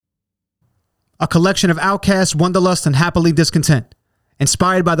a collection of outcasts, wanderlust, and happily discontent.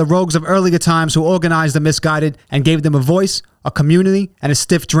 Inspired by the rogues of earlier times who organized the misguided and gave them a voice, a community, and a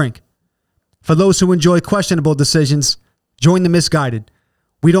stiff drink. For those who enjoy questionable decisions, join the misguided.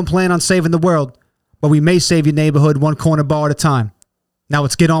 We don't plan on saving the world, but we may save your neighborhood one corner bar at a time. Now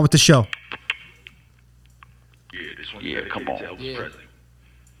let's get on with the show. Yeah, come on. Yeah.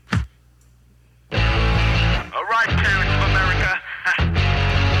 All right, parents of America.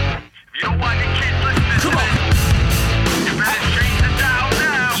 If you don't want your kids listening to this, you better change the dial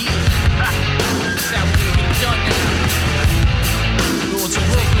now. That's how we're gonna get it done now. Going to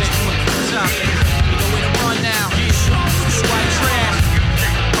Brooklyn. What's up? You know where to run now. Swipe trash.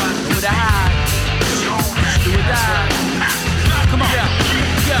 Over the high. Do or die. Come on.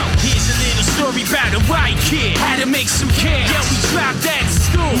 Yo, here's a little story about a white kid. Had to make some cash. Yo, we dropped out of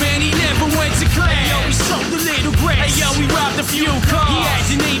school. Man, he never went to class. Hey, yo, we sold a little grass. Hey, yo, we robbed a few cars. He had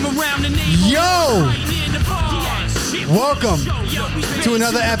your name around the neighborhood. Yo! Welcome to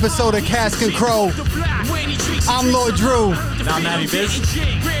another episode of Cask and Crow. I'm Lord Drew. And I'm Matty Biz.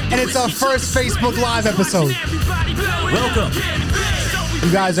 And it's our first Facebook Live episode. Welcome.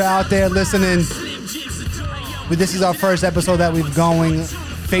 You guys are out there listening. But this is our first episode that we're going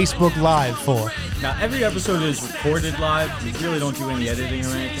Facebook Live for. Now, every episode is recorded live. We really don't do any editing or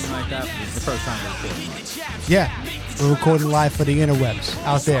anything like that. It's the first time we're recording live. Yeah, we're recording live for the interwebs.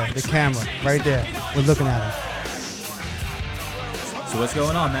 Out there, the camera, right there. We're looking at it. So what's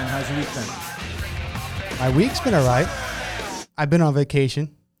going on, man? How's your week been? My week's been all right. I've been on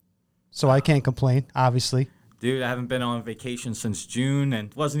vacation, so I can't complain, obviously. Dude, I haven't been on vacation since June, and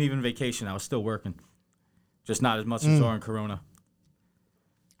it wasn't even vacation. I was still working. Just not as much as during Corona.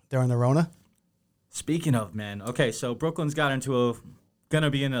 During the Rona? Speaking of, man, okay, so Brooklyn's gonna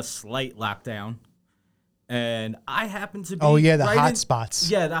be in a slight lockdown, and I happen to be the right hot spots.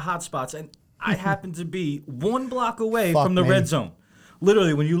 Yeah, the hot spots, and I happen to be 1 block away Fuck, from the man. red zone.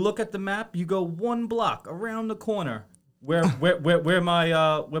 Literally, when you look at the map, you go 1 block around the corner where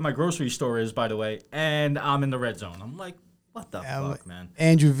my grocery store is, by the way, and I'm in the red zone. I'm like, what the fuck, man?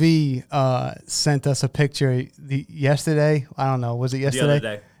 Andrew V sent us a picture yesterday. I don't know. Was it yesterday? The other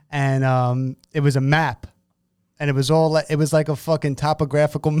day. And it was a map. And it was like a fucking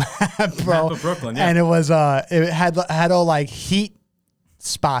topographical map, bro. Map of Brooklyn, yeah. And it had all like heat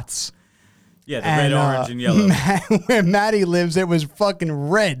spots. Yeah, the red, orange, and yellow. Where Maddie lives, it was fucking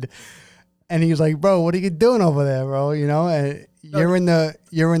red. And he was like, "Bro, what are you doing over there, bro? You know, and you're in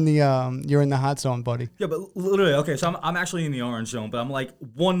the hot zone, buddy." Yeah, but literally, okay, so I'm actually in the orange zone, but I'm like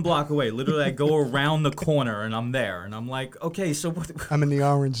 1 block away. Literally, I go around the corner and I'm there, and I'm like, okay, so what? I'm in the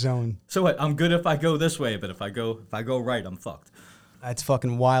orange zone. So what? I'm good if I go this way, but if I go right, I'm fucked. That's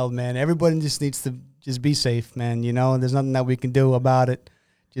fucking wild, man. Everybody just needs to just be safe, man. You know, there's nothing that we can do about it.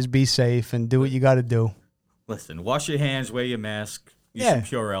 Just be safe and do what you got to do. Listen, wash your hands, wear your mask, use Yeah. some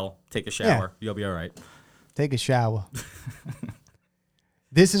Purell, take a shower. You'll be all right. Take a shower.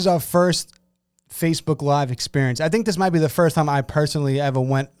 This is our first Facebook Live experience. I think this might be the first time I personally ever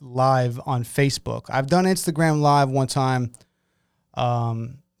went live on Facebook. I've done Instagram Live one time,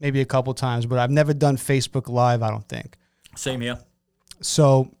 maybe a couple times, but I've never done Facebook Live, I don't think. Same here.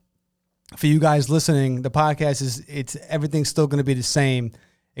 So for you guys listening, the podcast everything's still going to be the same,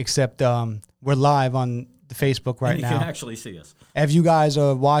 except we're live on the Facebook right and you now. can actually see us. If you guys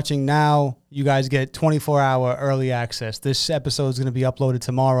are watching now, you guys get 24-hour early access. This episode is going to be uploaded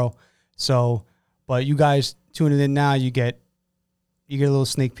tomorrow. So, but you guys tuning in now, you get a little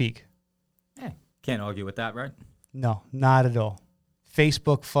sneak peek. Hey, can't argue with that, right? No, not at all.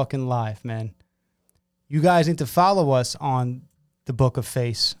 Facebook fucking Live, man. You guys need to follow us on the Book of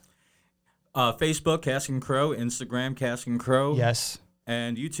Face. Facebook, Cask and Crow. Instagram, Cask and Crow. Yes.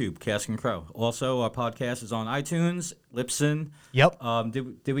 And YouTube, Cask and Crow. Also, our podcast is on iTunes, Libsyn. Yep.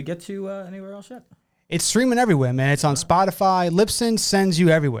 Did we get to anywhere else yet? It's streaming everywhere, man. It's on Spotify. Libsyn sends you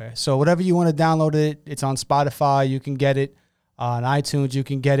everywhere. So whatever you want to download it, it's on Spotify. You can get it. On iTunes, you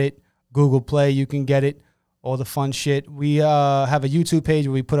can get it. Google Play, you can get it. All the fun shit. We have a YouTube page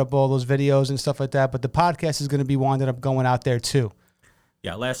where we put up all those videos and stuff like that. But the podcast is going to be winding up going out there too.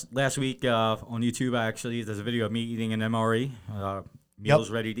 Yeah, last week on YouTube, actually, there's a video of me eating an MRE.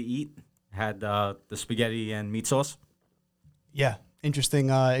 Meals ready to eat. Had the spaghetti and meat sauce. Yeah, interesting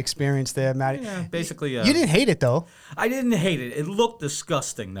experience there, Matty. Yeah, basically. You didn't hate it, though. I didn't hate it. It looked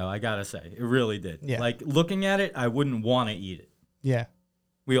disgusting, though, I gotta say. It really did. Yeah. Like, looking at it, I wouldn't want to eat it. Yeah.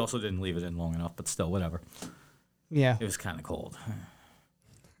 We also didn't leave it in long enough, but still, whatever. Yeah. It was kind of cold.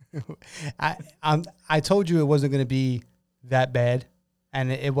 I told you it wasn't going to be that bad.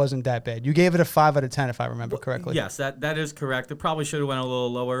 and it wasn't that bad. You gave it a 5 out of 10, if I remember correctly. Yes, that is correct. It probably should have went a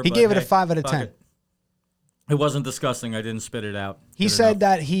little lower. He but gave it a hey, 5 out of fuck 10. It wasn't disgusting. I didn't spit it out. He Good said enough.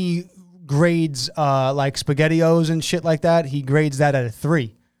 that he grades like SpaghettiOs and shit like that. He grades that at a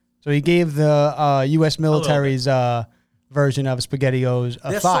 3. So he gave the U.S. military's version of SpaghettiOs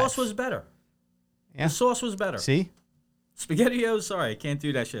a Their 5. sauce was better. Yeah. The sauce was better. See? SpaghettiOs, sorry, can't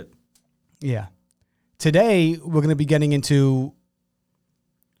do that shit. Yeah. Today, we're going to be getting into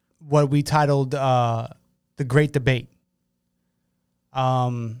what we titled The Great Debate.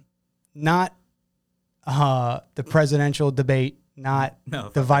 Not the presidential debate, not No,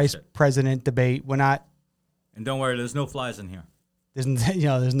 fuck the that vice shit. president debate. We're not, And don't worry, there's no flies in here.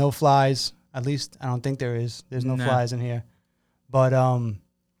 there's no flies. At least I don't think there is. There's no Nah. flies in here. But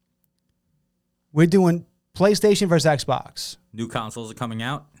we're doing PlayStation versus Xbox. New consoles are coming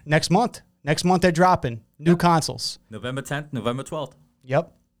out Next month. Next month they're dropping new consoles. November 10th, November 12th.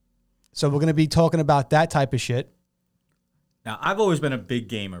 Yep. So we're going to be talking about that type of shit. Now, I've always been a big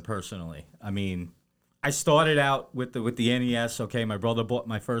gamer personally. I mean, I started out with the NES. Okay, my brother bought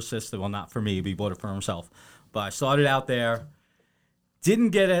my first system. Well, not for me, but he bought it for himself. But I started out there. Didn't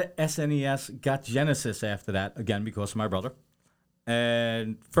get a SNES. Got Genesis after that again because of my brother.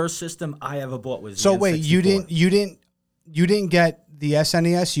 And first system I ever bought was. So the wait, N64. you didn't get the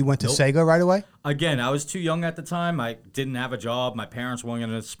SNES? You went to Nope. Sega right away? Again, I was too young at the time. I didn't have a job. My parents weren't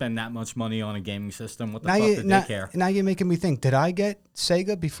going to spend that much money on a gaming system. What the fuck did they care? Now you're making me think. Did I get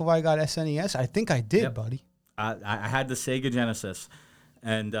Sega before I got SNES? I think I did, Yep. buddy. I had the Sega Genesis,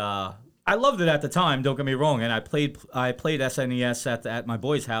 and I loved it at the time. Don't get me wrong. And I played SNES at my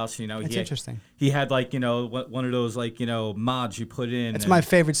boy's house. You know, That's interesting. He had like one of those like mods you put in. It's and- my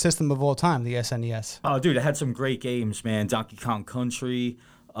favorite system of all time, the SNES. Oh, dude, it had some great games, man. Donkey Kong Country.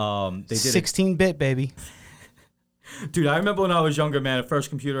 They did 16-bit, baby. Dude, I remember when I was younger, man, the first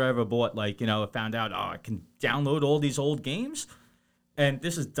computer I ever bought, I found out, I can download all these old games. And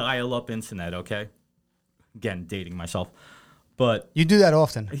this is dial-up internet, okay? Again, dating myself. But, You do that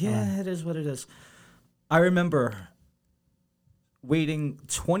often. yeah, it is what it is. I remember waiting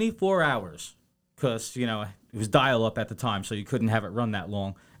 24 hours because, it was dial-up at the time, so you couldn't have it run that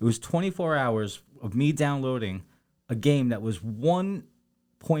long. It was 24 hours of me downloading a game that was 1.5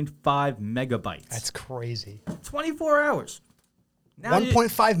 megabytes. That's crazy. 24 hours. Now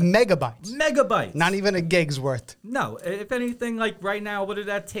 1.5 megabytes. megabytes. Not even a gig's worth. No, if anything, like right now, what did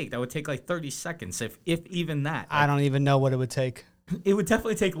that take? That would take like 30 seconds, if even that. I don't even know what it would take. It would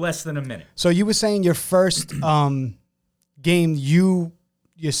definitely take less than a minute. So you were saying your first game,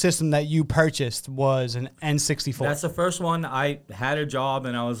 your system that you purchased was an N64. That's the first one. I had a job,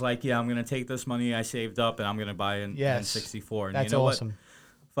 and I was like, yeah, I'm going to take this money I saved up, and I'm going to buy an Yes. N64. And That's you know awesome.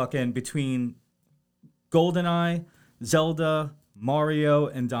 What? Fucking between GoldenEye, Zelda, Mario,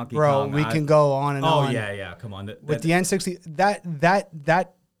 and Donkey Bro, Kong. we can go on and Oh, on. yeah, come on. With the N60,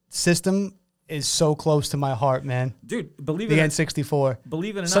 that system is so close to my heart, man. Dude, believe The it N64.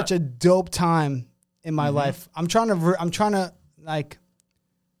 believe it or Such not. a dope time in my life. I'm trying to like,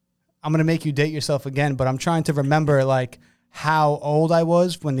 I'm gonna make you date yourself again, but I'm trying to remember like how old I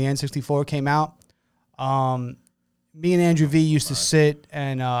was when the N64 came out. Me and Andrew V used to sit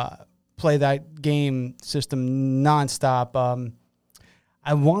and play that game system nonstop.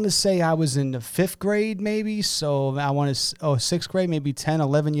 I want to say I was in the 5th grade maybe, so I want to, 6th grade, maybe 10,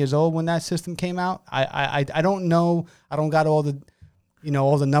 11 years old when that system came out. I don't know. I don't got all the,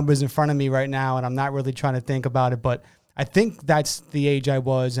 all the numbers in front of me right now, and I'm not really trying to think about it, but I think that's the age I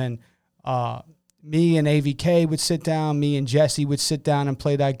was, and me and AVK would sit down, me and Jesse would sit down and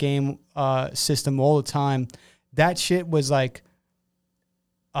play that game system all the time. That shit was like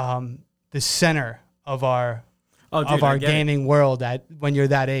the center of our I get it. gaming world when you're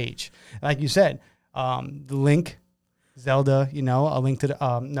that age. Like you said, the Link, Zelda, A Link to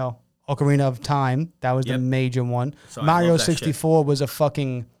the Ocarina of Time. That was the Yep. major one. So I Mario love that 64 was a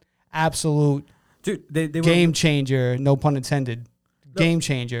fucking absolute Dude, they were game changer. No pun intended. Game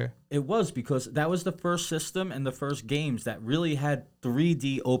changer. It was because that was the first system and the first games that really had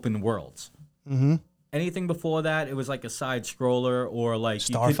 3D open worlds. Mm-hmm. Anything before that, it was like a side scroller or like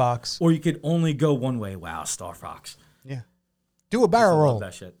Star Fox. or you could only go one way. Wow, Star Fox. Yeah. Do a barrel I love roll.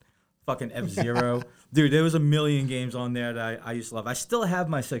 that shit. Fucking F-Zero. Dude, there was a million games on there that I used to love. I still have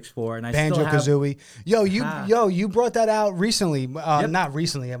my 6.4 and I still have... Banjo-Kazooie. You brought that out recently. Yep. Not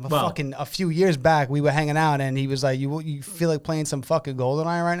recently. Well- A few years back. We were hanging out, and he was like, "You feel like playing some fucking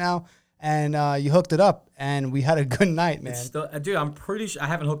GoldenEye right now?" And you hooked it up, and we had a good night, man. Still, dude, I'm pretty sure... I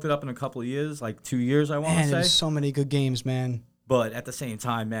haven't hooked it up in a couple of years, like 2 years, I want Man, to there's say. so many good games, man. But at the same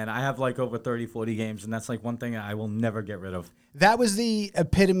time, man, I have like over 30, 40 games, and that's like one thing I will never get rid of. That was the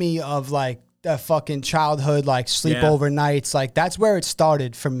epitome of like the fucking childhood, like sleepover nights. Like that's where it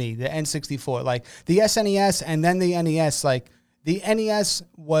started for me, the N64. Like the SNES and then the NES. Like the NES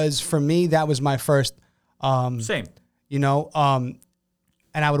was for me, that was my first, Same. you know, and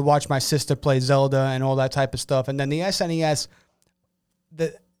I would watch my sister play Zelda and all that type of stuff. And then the SNES,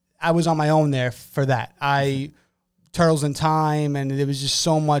 I was on my own there for that. Turtles in Time, and there was just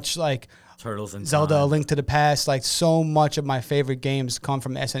so much like Turtles in Zelda: A Time. Link to the Past. Like so much of my favorite games come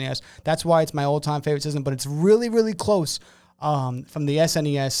from SNES. That's why it's my all-time favorite system. But it's really, really close from the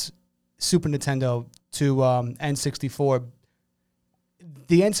SNES, Super Nintendo to N64.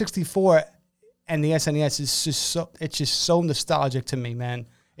 The N64 and the SNES is just so nostalgic to me, man.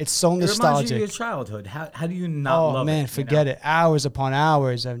 It's so It reminds you nostalgic. of your childhood. How do you not love it? Oh man, forget it. Hours upon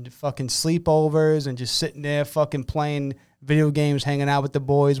hours and fucking sleepovers and just sitting there fucking playing video games, hanging out with the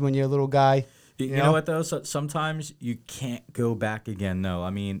boys when you're a little guy. You know what though? Sometimes you can't go back again. No,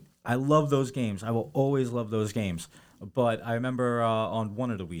 I mean I love those games. I will always love those games. But I remember on one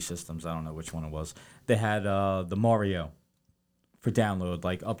of the Wii systems, I don't know which one it was, they had the Mario for download,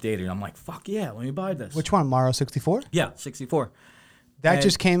 like updated. I'm like, fuck yeah, let me buy this. Which one? Mario 64? Yeah, 64. That And-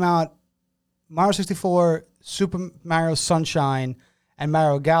 just came out. Mario 64, Super Mario Sunshine, and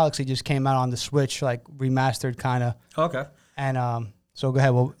Mario Galaxy just came out on the Switch, like remastered kind of. Okay. And so go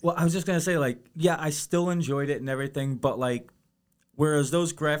ahead. Well, Well, I was just gonna say, like, yeah, I still enjoyed it and everything, but like, whereas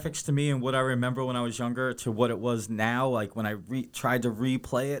those graphics to me and what I remember when I was younger to what it was now, like when I tried to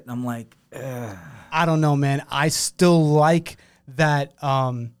replay it, and I'm like, ugh. I don't know, man. I still like that.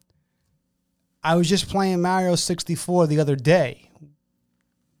 I was just playing Mario 64 the other day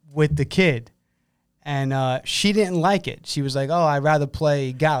with the kid, and she didn't like it. She was like, "Oh, I'd rather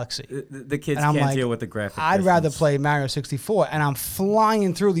play Galaxy." The kids And I'm can't like, deal with the graphics. I'd rather play Mario 64, and I'm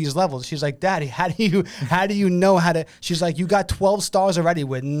flying through these levels. She's like, "Daddy, how do you know how to?" She's like, "You got 12 stars already.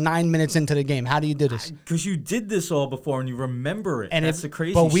 We're 9 minutes into the game. How do you do this?" Because you did this all before and you remember it. And That's the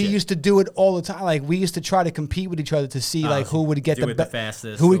crazy But we shit. used to do it all the time. Like we used to try to compete with each other to see like so who would get do it the be-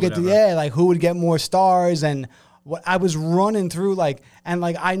 fastest who or would get whatever. like who would get more stars. And what I was running through and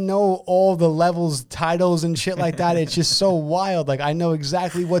I know all the levels, titles, and shit like that. It's just so wild. Like I know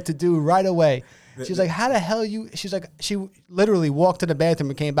exactly what to do right away. She's like, "How the hell you?" She's like, she literally walked to the bathroom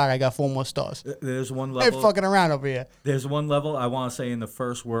and came back. I got 4 more stars. There's one They're level. fucking around over here. There's one level I want to say in the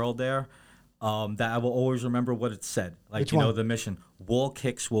first world there that I will always remember what it said. Like, Which you know, one? the mission. Wall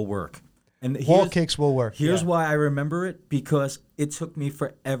kicks will work. And Wall here's- kicks will work. Here's yeah. why I remember it, because it took me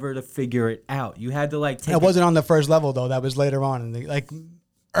forever to figure it out. You had to like take It wasn't on the first level though. That was later on in the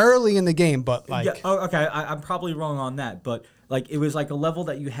early in the game, but like. Yeah, oh, okay, I'm probably wrong on that, but like it was like a level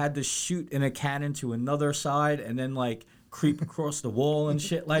that you had to shoot in a cannon to another side and then like creep across the wall and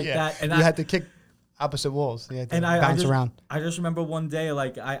shit like that. And you had to kick opposite walls. You had to bounce around. I just remember one day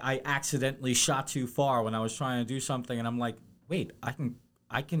like I accidentally shot too far when I was trying to do something, and I'm like, wait,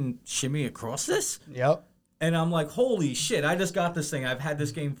 I can shimmy across this? Yep. And I'm like, holy shit, I just got this thing. I've had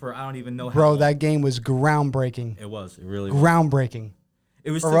this game for I don't even know how Bro, long. that game was groundbreaking. It really was. Groundbreaking.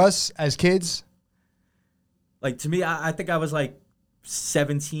 It was For us as kids, like to me, I think I was like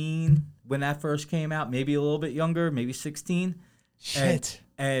 17 when that first came out, maybe a little bit younger, maybe 16. shit.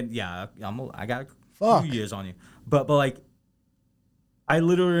 And yeah, I got a Fuck. few years on you. But like I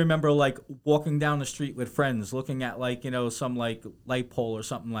literally remember like walking down the street with friends looking at like, you know, some like light pole or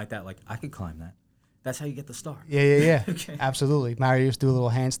something like that. Like I could climb that. That's how you get the star. Yeah. Okay. Absolutely. Mario used to do a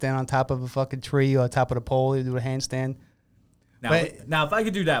little handstand on top of a fucking tree or top of the pole. He'd do a handstand. Now, But- now if I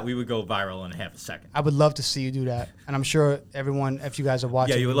could do that, we would go viral in half a second. I would love to see you do that. And I'm sure everyone, if you guys are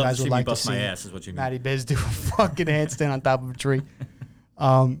watching, Yeah, you would love to guys see would me like bust to my see ass is what you mean. Matty Biz do a fucking handstand on top of a tree.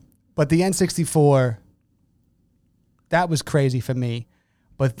 But the N64, that was crazy for me.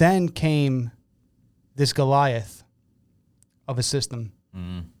 But then came this Goliath of a system.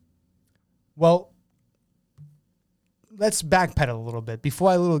 Well, let's backpedal a little bit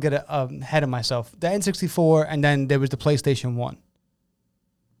before I get ahead of myself. The N64, and then there was the PlayStation 1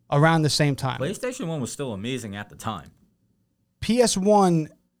 around the same time. PlayStation 1 was still amazing at the time. PS1,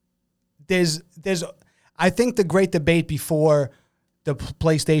 there's I think the great debate before the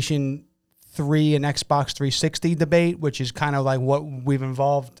PlayStation 3 and Xbox 360 debate, which is kind of like what we've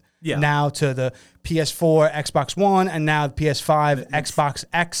evolved Yeah. now to the PS4, Xbox One, and now the PS5, Xbox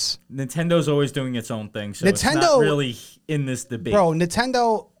X. Nintendo's always doing its own thing, so it's Nintendo- not really in this debate. Bro,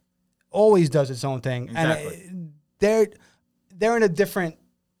 Nintendo always does its own thing. Exactly. And they're in a different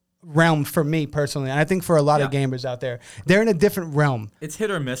realm for me personally, and I think for a lot of Yeah. gamers out there. They're in a different realm. It's hit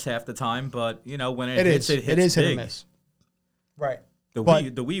or miss half the time, but you know when It hits, is. it hits It is hit or big. miss. Right. The But-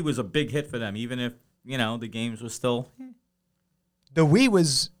 Wii was a big hit for them, even if the games were still. The Wii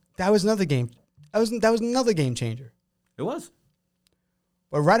was another game. That was another game changer. It was.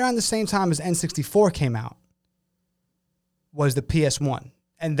 But right around the same time as N64 came out was the PS1.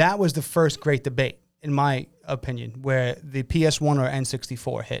 And that was the first great debate, in my opinion, where the PS1 or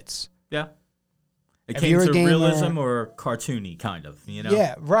N64 hits. Yeah. It If came you're a to gamer- realism or cartoony, kind of.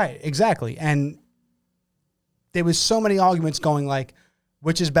 Yeah, right, exactly. And there was so many arguments going like,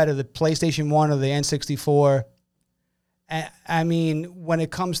 which is better, the PlayStation 1 or the N64? I mean, when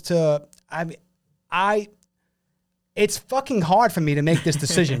it comes to, it's fucking hard for me to make this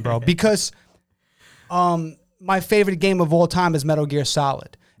decision, bro, because my favorite game of all time is Metal Gear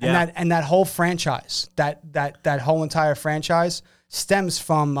Solid. Yeah. And that whole franchise, that whole entire franchise stems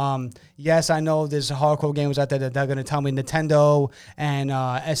from, yes, I know there's hardcore gamers out there that they're going to tell me Nintendo and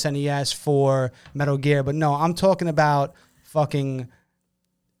SNES for Metal Gear, but no, I'm talking about fucking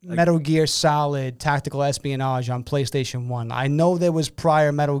Metal Gear Solid Tactical Espionage on PlayStation 1. I know there was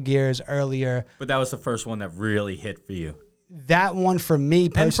prior Metal Gears earlier. But that was the first one that really hit for you. That one for me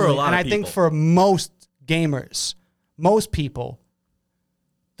personally, And for a lot and of I think people. for most gamers, most people,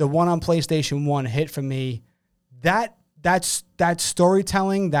 the one on PlayStation 1 hit for me. That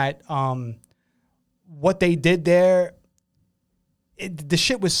storytelling, that what they did there, the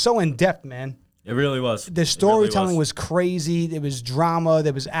shit was so in depth, man. It really was. The storytelling was crazy. There was drama.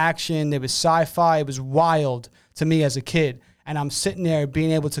 There was action. There was sci-fi. It was wild to me as a kid. And I'm sitting there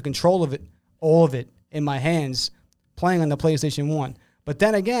being able to control all of it in my hands, playing on the PlayStation 1. But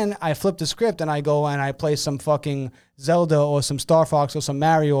then again, I flip the script and I go and I play some fucking Zelda or some Star Fox or some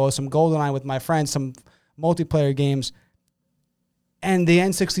Mario or some GoldenEye with my friends, some multiplayer games. And the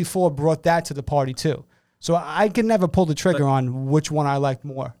N64 brought that to the party too. So I could never pull the trigger on which one I liked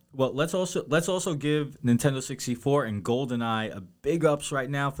more. Well, let's also give Nintendo 64 and GoldenEye a big ups right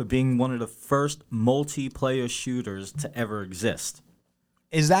now for being one of the first multiplayer shooters to ever exist.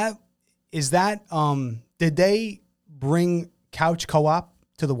 Is that did they bring couch co-op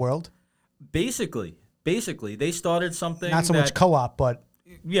to the world? Basically, they started something. Not so much co-op, but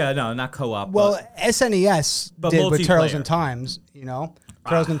Yeah, no, not co-op. well, but SNES but did with Turtles multiplayer. in Times.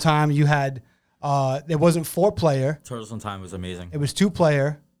 Turtles in Time. You had it wasn't 4-player; Turtles in Time was amazing. it was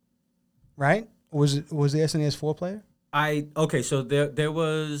 2-player, right? Was the SNES 4-player? So there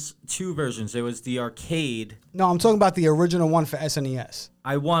was two versions. There was the arcade. No, I'm talking about the original one for SNES.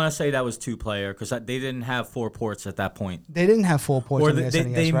 I want to say that was 2-player because they didn't have 4 ports at that point. They didn't have 4 ports Or on the they-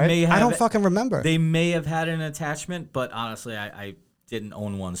 SNES, they right? may I have don't it- fucking remember. They may have had an attachment, but honestly, I didn't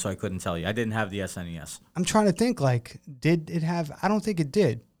own one, so I couldn't tell you. I didn't have the SNES. I'm trying to think, like, did it have... I don't think it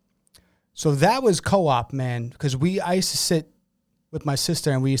did. So that was co-op, man, because I used to sit with my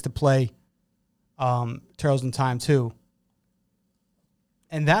sister and we used to play Turtles in Time too.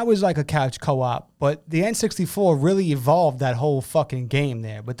 And that was like a couch co-op. But the N64 really evolved that whole fucking game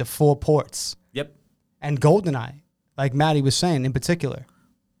there with the 4 ports. Yep. And GoldenEye, like Maddie was saying in particular.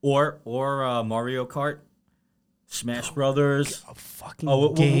 Or Mario Kart, Smash Brothers. A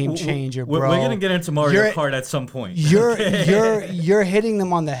fucking game changer, bro. We're gonna get into Mario You're- Kart at some point. You're hitting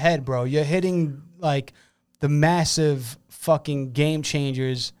them on the head, bro. You're hitting like the massive fucking game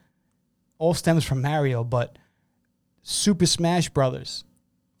changers. All stems from Mario, but Super Smash Brothers,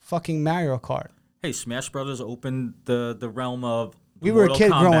 fucking Mario Kart. Hey, Smash Brothers opened the realm of. We were a Mortal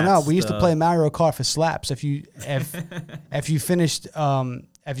kid growing Kombats, up. We used to play Mario Kart for slaps. If you finished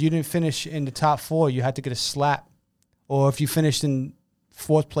if you didn't finish in the top 4, you had to get a slap. Or if you finished in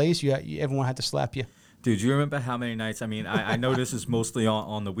 4th place, everyone had to slap you. Dude, do you remember how many nights? I mean, I know this is mostly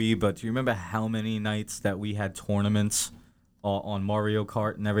on the Wii, but do you remember how many nights that we had tournaments on Mario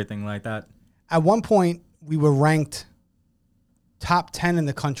Kart and everything like that? At one point, we were ranked top 10 in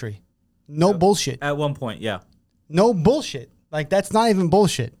the country. No bullshit. At one point, yeah. No bullshit. Like, that's not even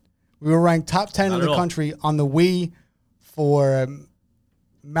bullshit. We were ranked top 10 Not in at the all. country on the Wii for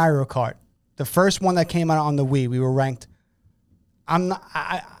Mario Kart. The first one that came out on the Wii, we were ranked. I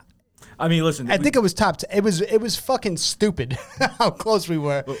mean, listen. I think it was top 10. It was fucking stupid how close we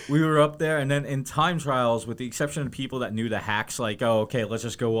were. We were up there, and then in time trials, with the exception of people that knew the hacks, like, oh, okay, let's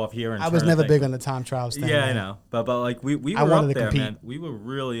just go off here and I was turn never thing. big on the time trials thing. Yeah, I man. know. But like we I were wanted up to there, compete. man. We were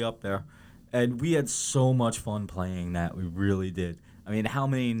really up there. And we had so much fun playing that. We really did. I mean, how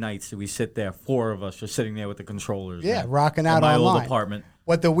many nights did we sit there, 4 of us, just sitting there with the controllers? Yeah, man, rocking in out my online. old apartment.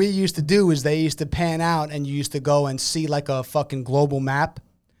 What the Wii used to do is they used to pan out and you used to go and see like a fucking global map.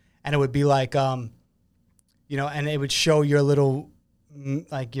 And it would be like, and it would show your little,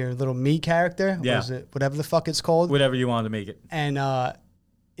 like your little me character. Yeah. Was it whatever the fuck it's called? Whatever you wanted to make it. And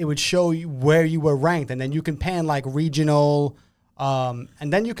it would show you where you were ranked. And then you can pan like regional,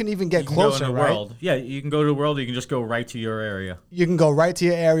 And then you can even get You can go closer, in the right? world. Yeah, you can go to the world. Or you can just go right to your area. You can go right to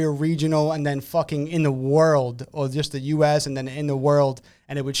your area, regional, and then fucking in the world, or just the U.S. and then in the world,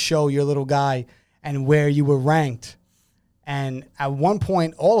 and it would show your little guy and where you were ranked. And at one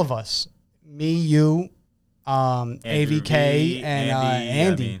point, all of us, me, you, AVK, V, and Andy,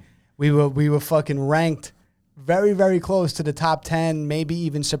 Andy, we were fucking ranked very, very close to the top 10, maybe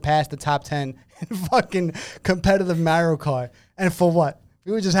even surpassed the top 10 in fucking competitive Mario Kart. And for what?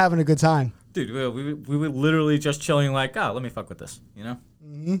 We were just having a good time. Dude, we were literally just chilling like, oh, let me fuck with this, you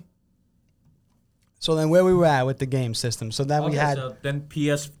know? So then where we were at with the game system. So then we had So then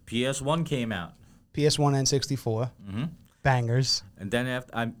PS1 came out. PS1 and 64. Bangers. And then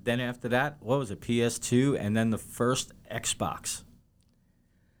after that, what was it? PS2 and then the first Xbox.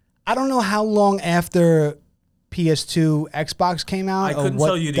 I don't know how long after PS2 Xbox came out I or couldn't what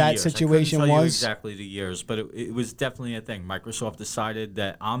tell you the that years. situation I couldn't tell you was. exactly the years, but it was definitely a thing. Microsoft decided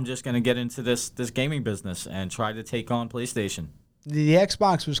that I'm just going to get into this gaming business and try to take on PlayStation. The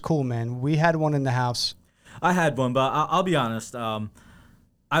Xbox was cool, man. We had one in the house. I had one, but I'll be honest.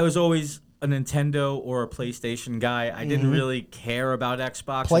 I was always a Nintendo or a PlayStation guy. I didn't really care about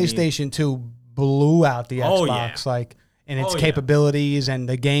Xbox. PlayStation 2 blew out the Oh, Xbox, yeah. like in its Oh, yeah. capabilities and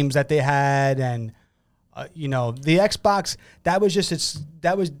the games that they had, and you know, the Xbox. That was just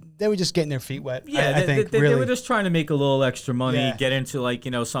they were just getting their feet wet. Yeah, I think they really. were just trying to make a little extra money, Yeah. get into like,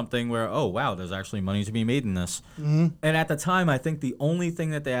 you know, something where, oh, wow, there's actually money to be made in this. And at the time, I think the only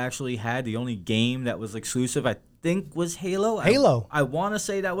thing that they actually had, the only game that was exclusive, I think was Halo. Halo. I want to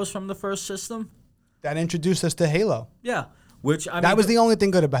say that was from the first system. That introduced us to Halo. Yeah, which I mean, That was the only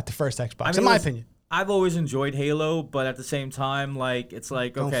thing good about the first Xbox, I mean, in my listen, opinion. I've always enjoyed Halo, but at the same time, like, it's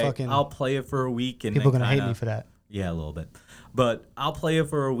like, Don't okay, fucking- I'll play it for a week and People are then gonna hate kinda- me for that. Yeah, a little bit. But I'll play it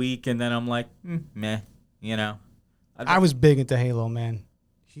for a week and then I'm like, meh, you know. I was big into Halo, man.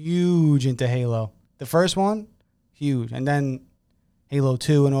 Huge into Halo. The first one, huge. And then Halo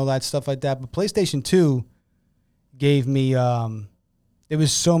 2 and all that stuff like that. But PlayStation 2 gave me, there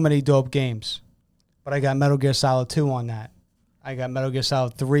was so many dope games. But I got Metal Gear Solid 2 on that. I got Metal Gear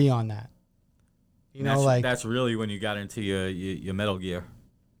Solid 3 on that. You know, That's really when you got into your Metal Gear.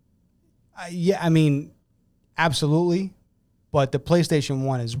 yeah, I mean, absolutely. But the PlayStation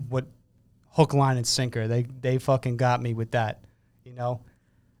 1 is what hook, line, and sinker. They fucking got me with that, you know?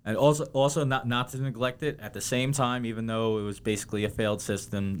 And also not to neglect it, at the same time, even though it was basically a failed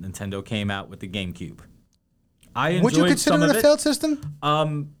system, Nintendo came out with the GameCube. I enjoyed Would you consider some it of a failed system?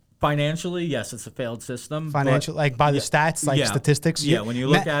 Financially, yes, it's a failed system. Financial, like by the stats, like yeah. statistics. Yeah, when you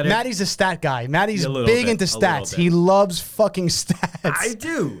look at it- Maddie's a stat guy. Maddie's A little bit, bit, into a little stats. bit. He loves fucking stats. I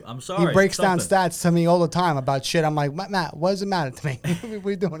do. I'm sorry. He breaks down something. stats to me all the time about shit. I'm like, Matt, what does it matter to me? What are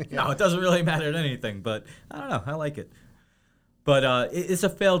we doing here? No, it doesn't really matter to anything, but I don't know. I like it. But it's a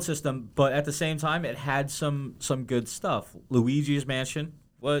failed system, but at the same time, it had some good stuff. Luigi's Mansion,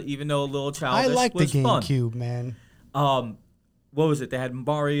 well, even though a little I childish, like the was fun. GameCube, man. What was it? They had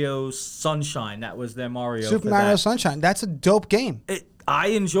Mario Sunshine. That was their Mario. Super for Mario that. Sunshine. That's a dope game. I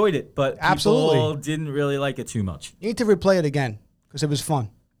enjoyed it, but Absolutely. people didn't really like it too much. You need to replay it again because it was fun.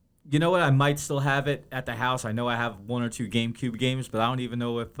 You know what? I might still have it at the house. I know I have 1 or 2 GameCube games, but I don't even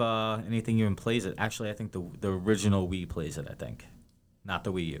know if anything even plays it. Actually, I think the original Wii plays it, I think. Not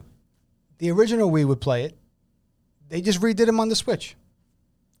the Wii U. The original Wii would play it. They just redid them on the Switch.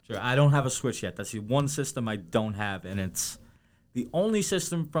 Sure. I don't have a Switch yet. That's the one system I don't have, and it's the only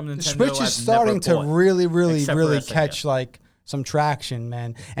system from Nintendo The Switch is I've starting never to bought, really except for SNES. catch like some traction,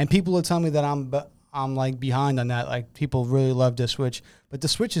 man. And people are telling me that I'm like behind on that. Like people really love the Switch, but the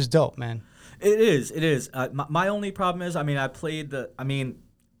Switch is dope, man. It is. It is. My only problem is, I mean,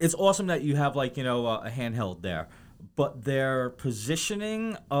 it's awesome that you have like, you know, a handheld there, but their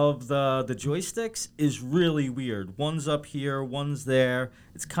positioning of the joysticks is really weird. One's up here, one's there.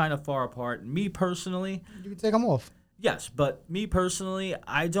 It's kind of far apart. Me personally, You can take them off. yes, but me personally,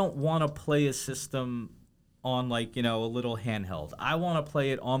 I don't want to play a system on like, you know, a little handheld. I want to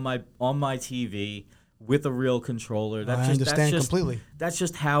play it on my TV with a real controller. I understand completely. That's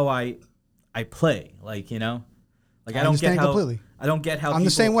just how I play. Like, you know, like I I don't get understand how completely. I don't get how I'm people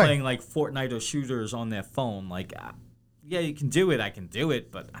the same are way. playing like Fortnite or shooters on their phone. Like, yeah, you can do it. I can do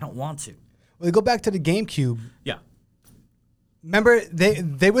it, but I don't want to. Well, we go back to the GameCube. Yeah. Remember,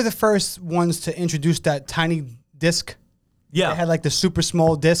 they were the first ones to introduce that tiny disc. Yeah. They had like the super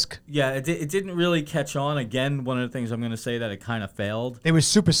small disc. Yeah, it didn't really catch on. Again, one of the things I'm going to say that it kind of failed. They were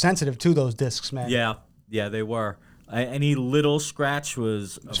super sensitive to those discs, man. Yeah, they were. Any little scratch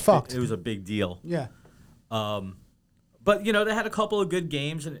was fucked. It was a big deal. Yeah. But you know, they had a couple of good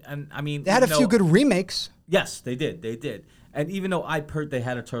games, and I mean, They had a you few know, good remakes. Yes, they did. They did. And even though they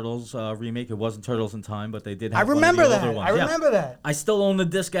had a Turtles remake, it wasn't Turtles in Time, but they did I have remember one of the that. older ones. I Yeah. remember that. I still own the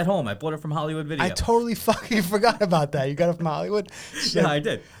disc at home. I bought it from Hollywood Video. I totally fucking forgot about that. You got it from Hollywood? Yeah, I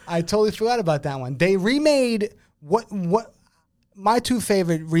did. I totally forgot about that one. They remade what my two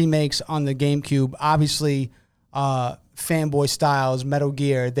favorite remakes on the GameCube, obviously Fanboy Styles, Metal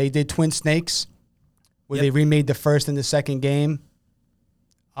Gear. They did Twin Snakes, where Yep. they remade the first and the second game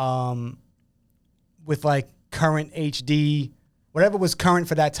with like current HD, whatever was current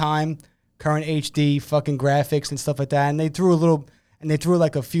for that time, current HD fucking graphics and stuff like that. And they threw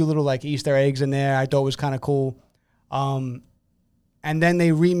like a few little like Easter eggs in there. I thought it was kind of cool. And then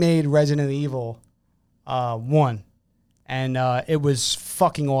they remade Resident Evil 1, and it was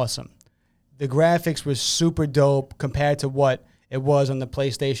fucking awesome. The graphics was super dope compared to what it was on the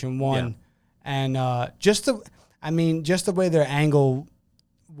PlayStation 1. Yeah. And just the way their angle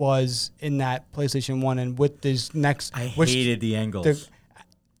was in that PlayStation 1 and with this next... I hated the angles.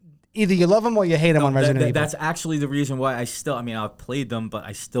 Either you love them or you hate them on Resident Evil. That's actually the reason why I've played them, but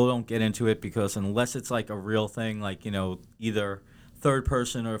I still don't get into it because unless it's like a real thing, like, either third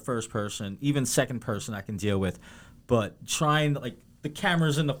person or first person, even second person I can deal with. But trying, like, the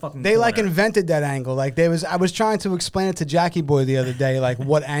camera's in the fucking They corner. like invented that angle. Like I was trying to explain it to Jackie Boy the other day, like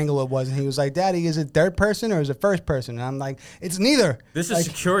what angle it was, and he was like, "Daddy, is it third person or is it first person?" And I'm like, "It's neither." This like, is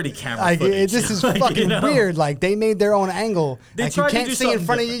security camera Like footage. this is Like, fucking weird. Like they made their own angle. They Like you tried to can't do see in something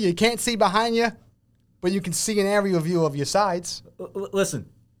front of different. you, you can't see behind you, but you can see an aerial view of your sides. Listen,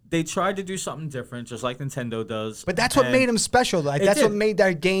 they tried to do something different, just like Nintendo does. But that's what and- made them special. Like It that's did. what made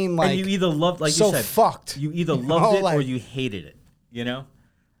that game like and you either loved, like so you said, fucked. You either You know, loved it or like- you hated it.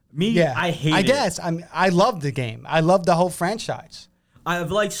 Me, Yeah, I hated I it. guess I loved the game. I loved the whole franchise.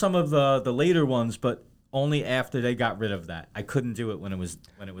 I've liked some of the later ones, but only after they got rid of that. I couldn't do it when it was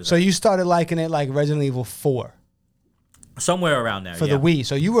So you started liking it like Resident Evil 4 somewhere around there for yeah. the Wii.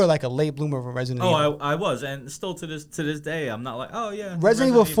 So you were like a late bloomer for Resident Evil. Oh, I was, and still to this day, I'm not like, oh yeah.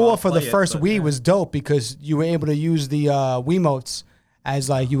 Resident Evil 4 I'll for the play it, first but, Wii yeah. was dope because you were able to use the Wiimotes as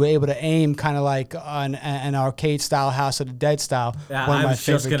like you were able to aim kind of like on an arcade style House of the Dead style. Yeah, One of I my was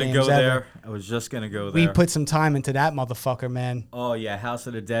just favorite gonna games go ever. there. I was just gonna go there. We put some time into that motherfucker, man. Oh yeah, House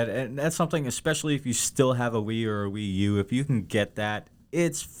of the Dead, and that's something, especially if you still have a Wii or a Wii U, if you can get that,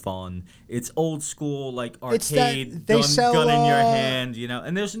 it's fun. It's old school, like It's that- arcade, they sell, gun in your hand,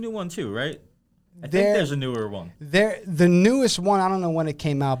 And there's a new one too, right? I think there's a newer one. The newest one, I don't know when it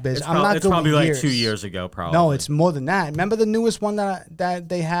came out, Biz. It's, I'm not it's good probably with like years. 2 years ago, probably. No, it's more than that. Remember the newest one that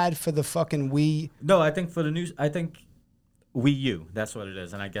they had for the fucking Wii? No, I think for the new, I think Wii U. That's what it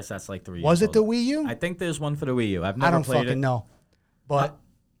is, and I guess that's like 3 years. Was it the old. Wii U? I think there's one for the Wii U. I've never I don't played fucking it. know. But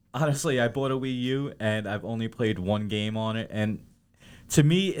Honestly, I bought a Wii U and I've only played one game on it, and to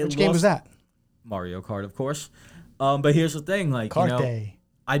me, it which game was that? Mario Kart, of course. But here's the thing, like Kart Day.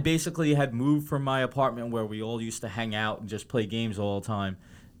 I basically had moved from my apartment where we all used to hang out and just play games all the time.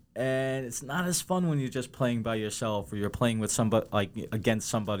 And it's not as fun when you're just playing by yourself or you're playing with somebody, like against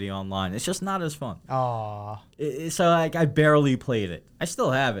somebody online. It's just not as fun. Aw. So like I barely played it. I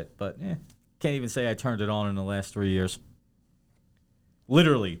still have it, but can't even say I turned it on in the last 3 years.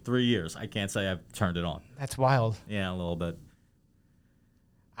 Literally 3 years. I can't say I've turned it on. That's wild. Yeah, a little bit.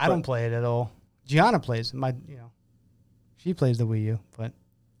 I don't play it at all. Gianna plays she plays the Wii U, but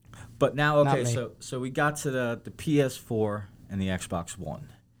But now, Not okay, me. so we got to the PS4 and the Xbox One.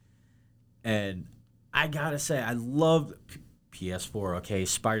 And I gotta say, I loved PS4, okay?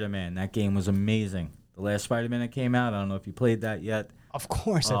 Spider-Man, that game was amazing. The last Spider-Man that came out, I don't know if you played that yet. of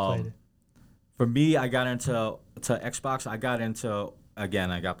course I played it. For me, I got into Xbox. I got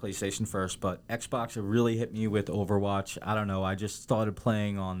PlayStation first, but Xbox, it really hit me with Overwatch. I don't know, I just started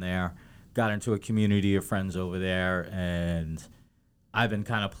playing on there, got into a community of friends over there, and I've been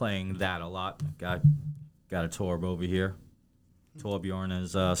kind of playing that a lot. Got a Torb over here. Torbjorn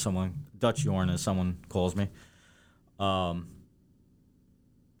is Dutch Yorn as someone calls me. But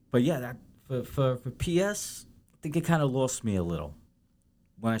yeah, that for PS, I think it kind of lost me a little.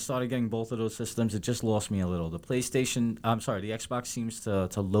 When I started getting both of those systems, it just lost me a little. The Xbox seems to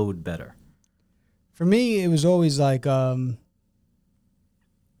load better. For me, it was always like the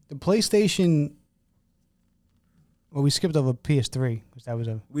PlayStation. Well, we skipped over PS3 because that was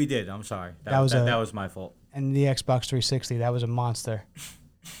We did. I'm sorry. That was my fault. and the Xbox 360. That was a monster.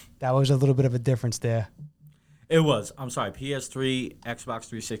 That was a little bit of a difference there. It was. I'm sorry. PS3, Xbox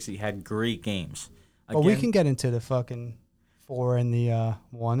 360 had great games. But we Again- can get into the fucking 4 and the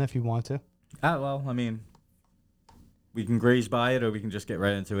 1 if you want to. Well, I mean, we can graze by it or we can just get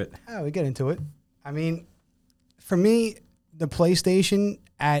right into it. Oh, we get into it. I mean, for me, the PlayStation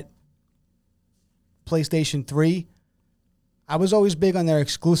at PlayStation 3 I was always big on their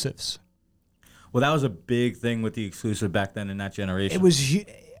exclusives. Well, that was a big thing with the exclusive back then in that generation. It was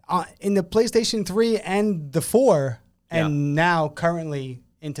in the PlayStation 3 and the 4, and now currently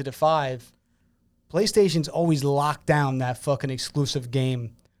into the 5. PlayStation's always locked down that fucking exclusive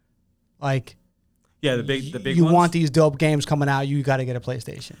game. Like, the big you ones. want these dope games coming out, you got to get a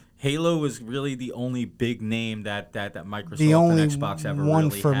PlayStation. Halo was really the only big name that Microsoft The only and Xbox ever one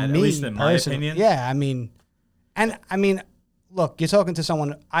really for had, me, at least in my personally. opinion. Yeah, I mean, look, you're talking to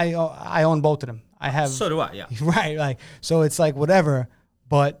someone. I own both of them. I have. So do I. Yeah. Right, like, so it's like whatever.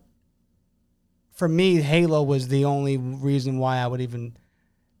 But for me, Halo was the only reason why I would even.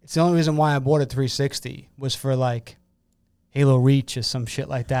 It's the only reason why I bought a 360 was for like Halo Reach or some shit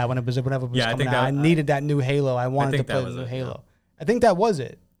like that. Whenever it was Yeah, I coming think out, that- I needed that new Halo. I wanted to think that play the was new it, Halo. I think that was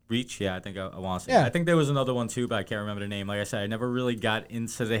it. Reach, yeah, I think I want to say. Yeah. I think there was another one too, but I can't remember the name. Like I said, I never really got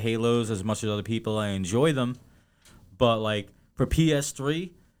into the Halos as much as other people. I enjoy them, but like for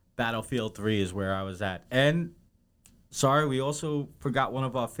PS3, Battlefield 3 is where I was at. And sorry, we also forgot one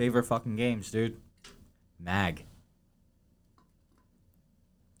of our favorite fucking games, dude. MAG.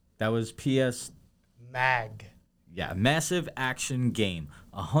 That was MAG. Yeah, massive action game.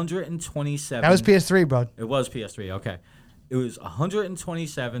 127. That was PS3, bro. It was PS3. Okay. It was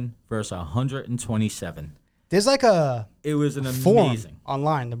 127 versus 127. There's like a It was an forum amazing.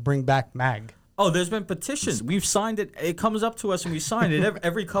 online to bring back MAG. Oh, there's been petitions. We've signed it. It comes up to us and we sign it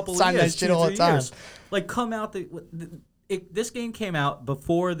every couple of Sign years. that shit 2 all the 3 time. years. Like come out this game came out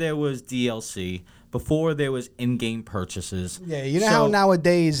before there was DLC, before there was in-game purchases. Yeah, you know how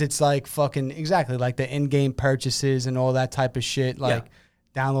nowadays it's like fucking exactly like the in-game purchases and all that type of shit, like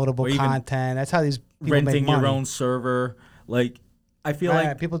downloadable even content. That's how these people renting make money. your own server. Like I feel Right,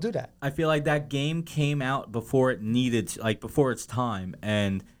 like people do that. I feel like that game came out before it needed, like before its time.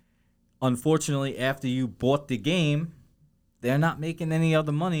 And unfortunately, after you bought the game, they're not making any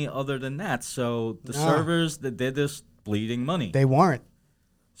other money other than that. So the servers, they're just bleeding money. They weren't.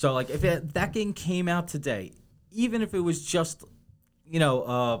 So like if that game came out today, even if it was just,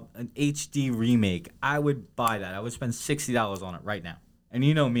 an HD remake, I would buy that. I would spend $60 on it right now. And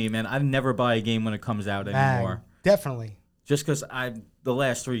you know me, man, I'd never buy a game when it comes out anymore. Definitely. Just because the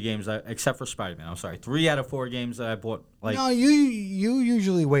last 3 games, except for Spider-Man, I'm sorry, 3 out of 4 games that I bought, like, No, you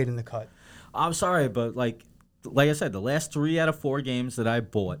usually wait in the cut. I'm sorry, but like I said, the last 3 out of 4 games that I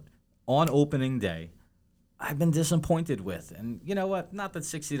bought on opening day, I've been disappointed with. And you know what? Not that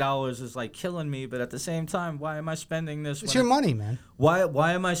 $60 is like killing me, but at the same time, why am I spending this? It's your money, man.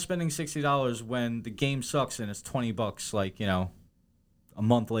 Why am I spending $60 when the game sucks and it's $20? Like a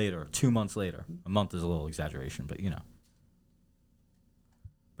month later, 2 months later. A month is a little exaggeration, but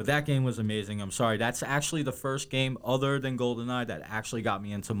But that game was amazing. I'm sorry. That's actually the first game other than GoldenEye that actually got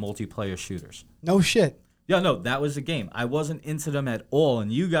me into multiplayer shooters. No shit. Yeah, no, that was the game. I wasn't into them at all,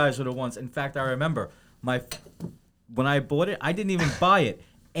 and you guys are the ones. In fact, I remember when I bought it, I didn't even buy it.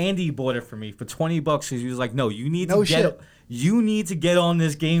 Andy bought it for me for $20 because he was like, "No, you need to get on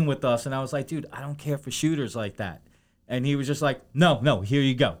this game with us." And I was like, "Dude, I don't care for shooters like that." And he was just like, "No, here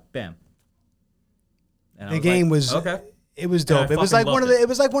you go, bam." And The game like, was okay. It was dope. I It was fucking like one of loved the. It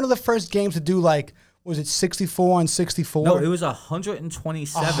was like one of the first games to do like. Was it 64 on 64? No, it was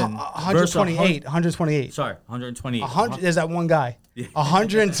 127 versus 128. 128. Sorry, 128. 100. There's that one guy.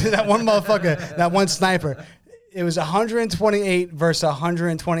 100. That one motherfucker. That one sniper. It was 128 versus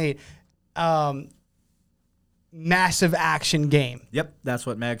 128. Massive action game. Yep, that's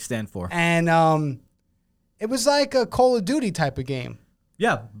what MAG stand for. And it was like a Call of Duty type of game.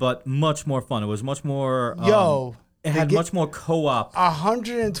 Yeah, but much more fun. It was much more. It had much more co-op.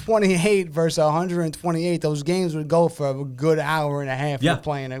 128 versus 128. Those games would go for a good hour and a half. Yeah. You're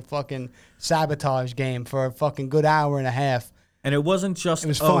playing a fucking sabotage game for a fucking good hour and a half. And it wasn't just. It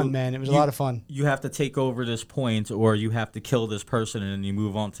was fun, man. It was a lot of fun. You have to take over this point, or you have to kill this person, and then you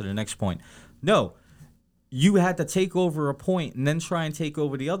move on to the next point. No, you had to take over a point and then try and take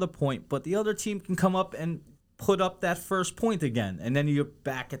over the other point, but the other team can come up and put up that first point again, and then you're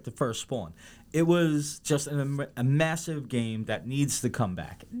back at the first spawn. It was just a massive game that needs to come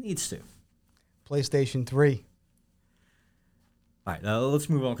back. It needs to. PlayStation 3. All right, now let's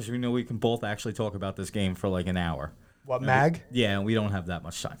move on because we know we can both actually talk about this game for like an hour. What, MAG? Yeah, and we don't have that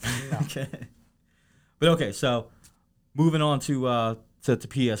much time. Okay. But okay, so moving on to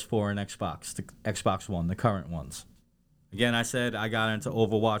PS4 and Xbox, the Xbox One, the current ones. Again, I said I got into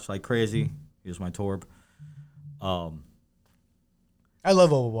Overwatch like crazy. Here's my Torb. I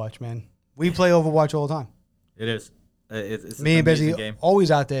love Overwatch, man. We play Overwatch all the time. It is. It's Me an and amazing Busy game.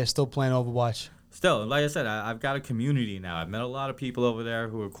 always out there still playing Overwatch. Still, like I said, I've got a community now. I've met a lot of people over there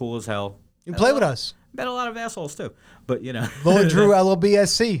who are cool as hell. You play with us. Met a lot of assholes too, but you know. Lord Drew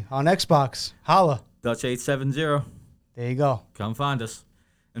LOBSC on Xbox. Holla. Dutch 870. There you go. Come find us.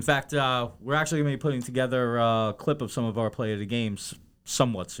 In fact, we're actually going to be putting together a clip of some of our play of the games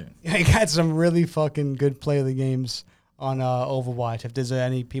somewhat soon. I got some really fucking good play of the games on Overwatch. If there's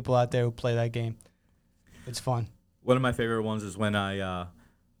any people out there who play that game, it's fun. One of my favorite ones is when I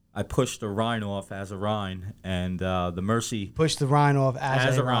pushed a Rhine off as a Rhine, and the Mercy Push the Rhine off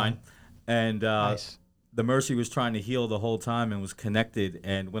as a Rhine. and Nice. the Mercy was trying to heal the whole time and was connected.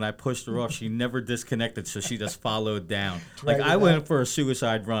 And when I pushed her off, she never disconnected, so she just followed down. Like Dragged I it went out. for a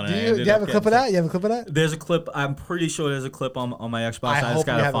suicide run. Do And I you ended have up a clip of getting- that? You have a clip of that? There's a clip. I'm pretty sure there's a clip on my Xbox. I I hope just you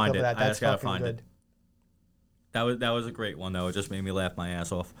gotta have a find clip it. of that. I That's just gotta fucking find good. it. That was a great one though. It just made me laugh my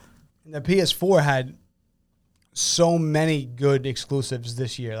ass off. And the PS4 had so many good exclusives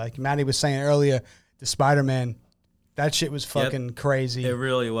this year. Like Maddie was saying earlier, the Spider-Man, that shit was fucking crazy. It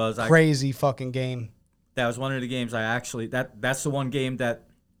really was. Crazy fucking game. That was one of the games I actually that's the one game that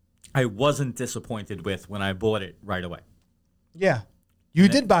I wasn't disappointed with when I bought it right away. Yeah. You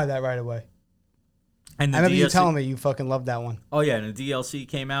did buy that right away. And the I remember you DLC telling me you fucking loved that one. Oh yeah, and the DLC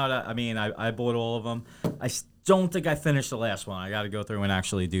came out. I mean, I bought all of them. Don't think I finished the last one. I got to go through and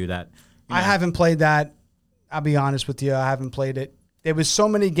actually do that. You I know, haven't played that. I'll be honest with you. I haven't played it. There was so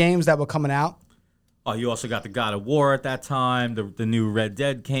many games that were coming out. Oh, you also got the God of War at that time. The new Red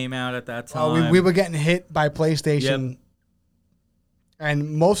Dead came out at that time. We were getting hit by PlayStation. Yep.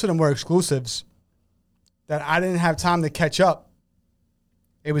 And most of them were exclusives that I didn't have time to catch up.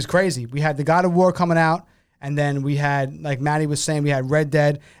 It was crazy. We had the God of War coming out, and then we had, like Maddie was saying, we had Red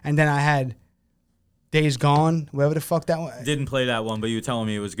Dead, and then I had Days Gone, whatever the fuck that was. Didn't play that one, but you were telling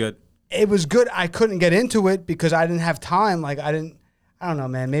me it was good. It was good. I couldn't get into it because I didn't have time. Like, I don't know,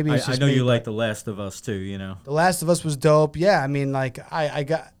 man. Maybe it's I just know me, you but like The Last of Us too. You know. The Last of Us was dope. Yeah, I mean, like,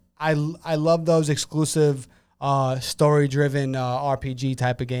 I love those exclusive, story-driven RPG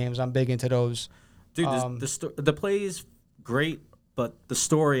type of games. I'm big into those. Dude, the play is great, but the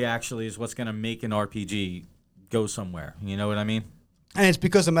story actually is what's gonna make an RPG go somewhere. You know what I mean? And it's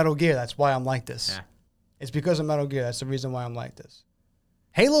because of Metal Gear. That's why I'm like this. Yeah. It's because of Metal Gear. That's the reason why I'm like this.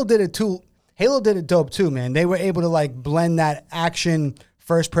 Halo did it too. Halo did it dope too, man. They were able to like blend that action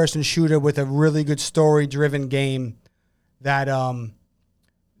first-person shooter with a really good story-driven game. That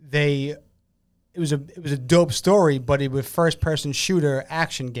it was a dope story, but it was first-person shooter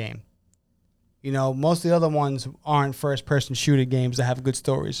action game. You know, most of the other ones aren't first-person shooter games that have good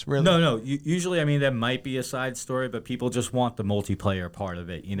stories. Really, No. Usually, I mean, there might be a side story, but people just want the multiplayer part of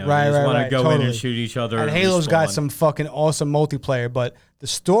it. You know, Right, they just right, want right, to go in totally. and shoot each other. And Halo's got respawn. some fucking awesome multiplayer, but the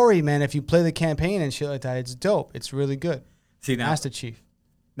story, man, if you play the campaign and shit like that, it's dope. It's really good. See now, Master Chief.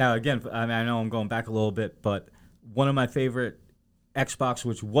 now again, I mean, I know I'm going back a little bit, but one of my favorite Xbox,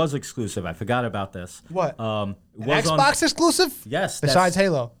 which was exclusive, I forgot about this. What? Was Xbox exclusive? Yes. Besides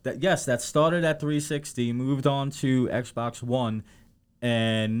Halo. That started at 360, moved on to Xbox One,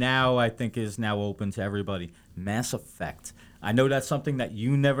 and now I think is now open to everybody. Mass Effect. I know that's something that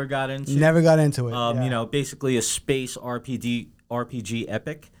you never got into. Never got into it. Yeah. You know, basically a space RPG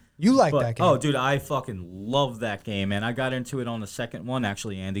epic. You like But, that game. oh, dude, I fucking love that game, man. I got into it on the second one.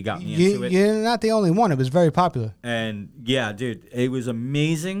 Actually, Andy got me into it. You're not the only one. It was very popular. And yeah, dude, it was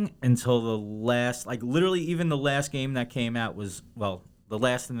amazing until the last, like literally even the last game that came out was, well, the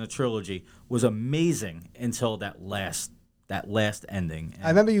last in the trilogy was amazing until that last ending. I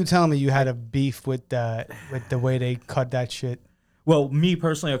remember you telling me you had a beef with the way they cut that shit. Well, me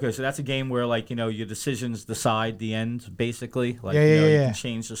personally, okay, so that's a game where like, you know, your decisions decide the end, basically. Like, Yeah, you know, yeah, you yeah. can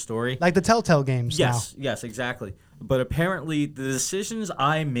change the story. Like the Telltale games Yes, exactly. But apparently the decisions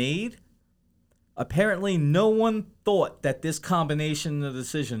I made, apparently no one thought that this combination of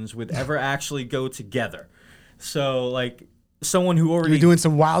decisions would ever actually go together. So like someone who now. already You're doing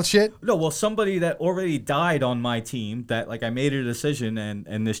some wild shit? No, well, somebody that already died on my team, that like I made a decision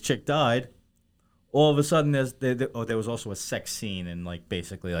and this chick died. All of a sudden, there was also a sex scene in like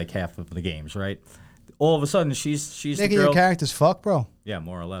basically like half of the games, right? All of a sudden, she's the Making girl. your characters fuck, bro. Yeah,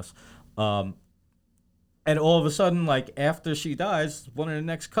 more or less. And all of a sudden, like after she dies, one of the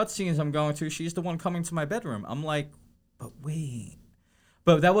next cutscenes I'm going to, she's the one coming to my bedroom. I'm like, but wait.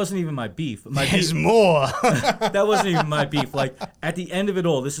 But that wasn't even my beef. There's more. That wasn't even my beef. Like at the end of it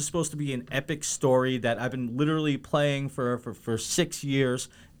all, this is supposed to be an epic story that I've been literally playing for 6 years,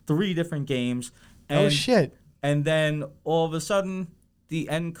 3 different games. And, Oh, shit. And then all of a sudden, the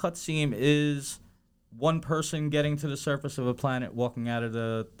end cutscene is one person getting to the surface of a planet, walking out of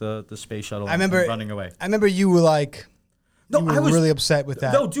the space shuttle, I remember and running away. I remember you were like, No, you were I was really upset with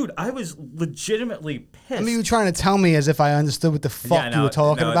that. No, dude, I was legitimately pissed. I mean, you were trying to tell me as if I understood what the fuck Yeah, you were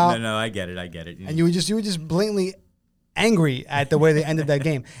talking about. No, I get it. And you were just blatantly angry at the way they ended that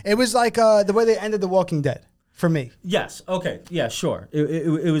game. It was like the way they ended The Walking Dead for me. Yes. Okay. Yeah. Sure.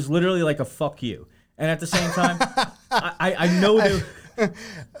 It was literally like a fuck you, and at the same time, I know that.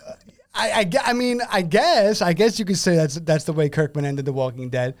 I mean, I guess you could say that's the way Kirkman ended The Walking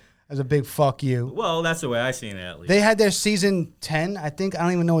Dead, as a big fuck you. Well, that's the way I seen it, at least. They had their season 10, I think. I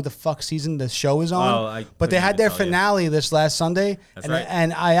don't even know what the fuck season the show is on. But they had their finale this last Sunday. That's right.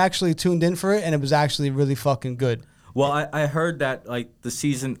 And I actually tuned in for it, and it was actually really fucking good. Well, I heard that like the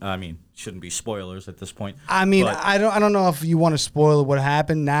season. I mean, shouldn't be spoilers at this point. I mean, but- I don't know if you want to spoil what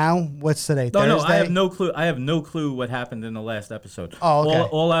happened now. What's today? No, Thursday? no, I have no clue. I have no clue what happened in the last episode. Oh, okay.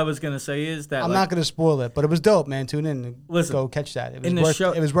 All I was gonna say is that I'm not going to spoil it, but it was dope, man. Tune in and Listen, go catch that. It in the was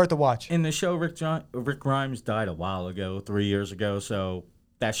show- it was worth the watch. in the show, Rick Grimes died a while ago, 3 years ago. So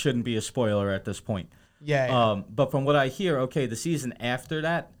that shouldn't be a spoiler at this point. Yeah. But from what I hear, okay, the season after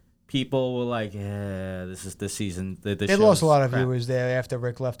that, people were like, "Yeah, this is the season." The They lost a lot of crap. viewers there after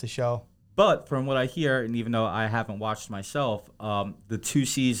Rick left the show. But from what I hear, and even though I haven't watched myself, the 2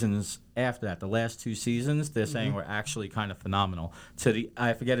 seasons after that, the last 2 seasons, they're saying were actually kind of phenomenal.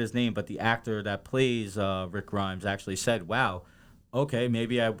 I forget his name, but the actor that plays Rick Grimes actually said, "Wow, okay,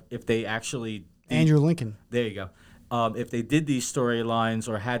 maybe if they actually Andrew Lincoln. there you go." If they did these storylines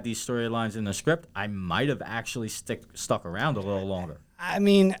or had these storylines in the script, I might have actually stuck around a little longer. I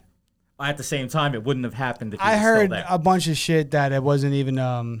mean, At the same time, it wouldn't have happened if he I was heard still there. a bunch of shit that it wasn't even.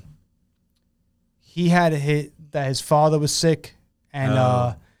 He had a hit that his father was sick, and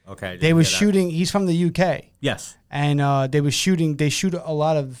Okay, I they didn't were hear that. shooting. He's from the UK, Yes. and they shoot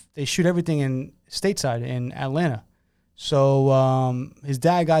everything in stateside in Atlanta. So his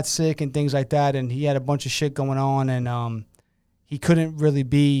dad got sick and things like that, and he had a bunch of shit going on, and he couldn't really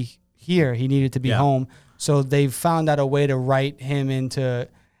be here. He needed to be Yeah. home. So they found out a way to write him into.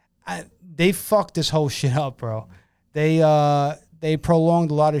 They fucked this whole shit up, bro. They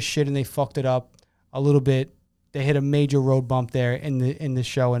prolonged a lot of shit and they fucked it up a little bit. They hit a major road bump there in the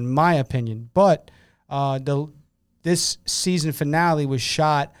show, in my opinion. But this season finale was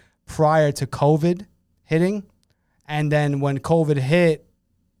shot prior to COVID hitting, and then when COVID hit,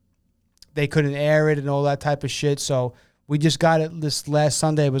 they couldn't air it and all that type of shit. So we just got it this last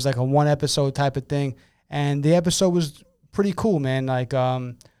Sunday. It was like a 1 episode type of thing, and the episode was pretty cool, man. Like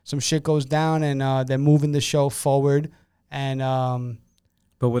some shit goes down, and they're moving the show forward, and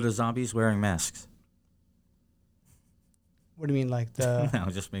But were the zombies wearing masks? what do you mean, like the? No,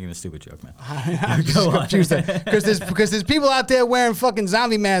 just making a stupid joke, man. I'm just confused because there's people out there wearing fucking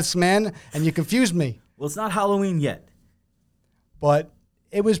zombie masks, man, and you confused me. Well, it's not Halloween yet. But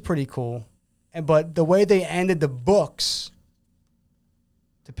it was pretty cool, but the way they ended the books,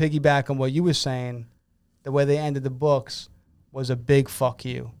 to piggyback on what you were saying, the way they ended the books was a big fuck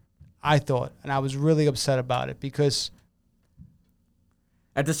you, I thought, and I was really upset about it because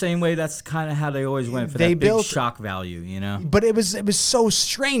At the same way, that's kind of how they always went for They that big built- shock value, you know? But it was so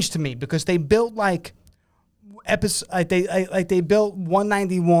strange to me because they built like they built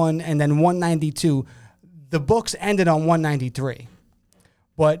 191 and then 192. The books ended on 193,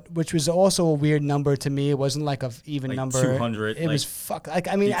 which was also a weird number to me. It wasn't like a even Like number. 200, It like- was fuck. Like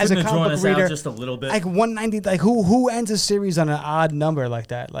I mean, You as a couldn't have comic drawn book us out reader, just a little bit? like 190. Like who ends a series on an odd number like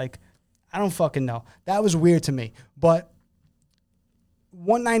that? Like I don't fucking know. That was weird to me. But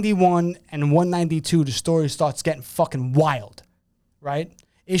 191 and 192, the story starts getting fucking wild, right?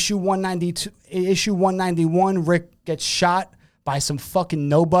 Issue 191, Rick gets shot by some fucking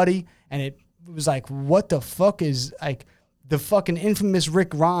nobody, and it was like, what the fuck is like the fucking infamous Rick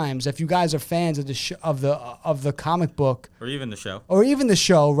Grimes? If you guys are fans of the comic book Or even the show. or even the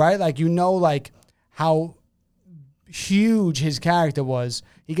show, right? Like like how huge his character was.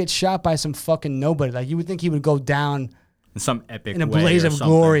 He gets shot by some fucking nobody. Like you would think he would go down In some epic in a way blaze or of something.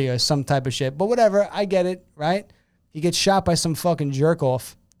 glory or some type of shit. But whatever, I get it, right? He gets shot by some fucking jerk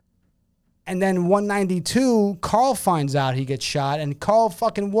off. And then 192, Carl finds out he gets shot, and Carl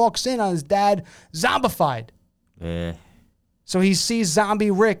fucking walks in on his dad zombified. Yeah. So he sees Zombie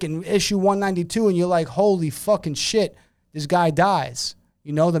Rick in issue 192, and you're like, holy fucking shit, this guy dies.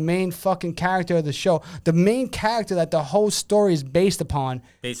 You know, the main fucking character of the show, the main character that the whole story is based upon,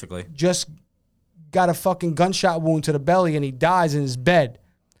 Basically. just got a fucking gunshot wound to the belly and he dies in his bed.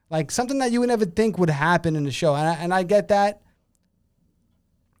 Like something that you would never think would happen in the show. And I get that.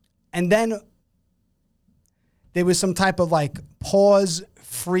 And then there was some type of like pause,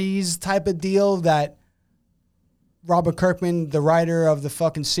 freeze type of deal that Robert Kirkman, the writer of the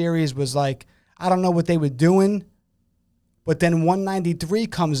fucking series, was like, I don't know what they were doing, But then 193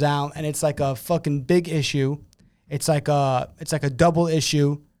 comes out, and it's like a fucking big issue. It's like a double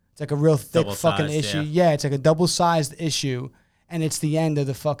issue. It's like a real thick fucking Double-sized, issue. yeah. Yeah, it's like a double-sized issue, and it's the end of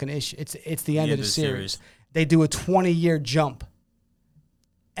the fucking issue. It's the end of the series. They do a 20-year jump,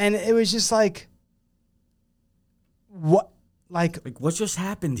 and it was just like, what? Like what just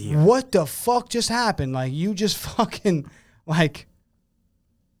happened here? what the fuck just happened? Like, you just fucking, like,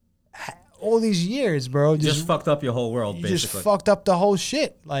 all these years, bro. Just fucked up your whole world, You basically. just fucked up the whole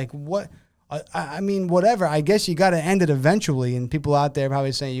shit. Like, what? I mean, whatever. I guess you got to end it eventually, and people out there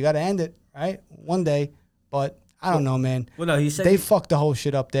probably saying you got to end it, right? One day. But I don't know, man. Well, no, he said They fucked the whole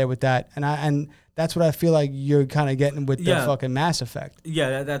shit up there with that, and that's what I feel like you're kind of getting with the Yeah. fucking Mass Effect.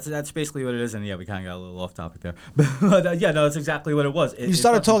 Yeah, that's basically what it is, and yeah, we kind of got a little off topic there, but yeah, no, that's exactly what it was. You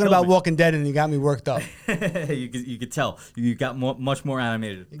started talking about Walking Dead, and you got me worked up. you could tell you got much more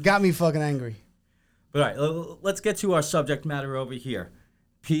animated. You got me fucking angry. But all right, let's get to our subject matter over here: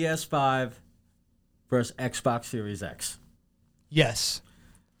 PS5 versus Xbox Series X. Yes.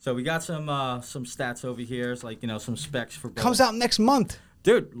 So we got some stats over here, it's like some specs for both. Comes out next month.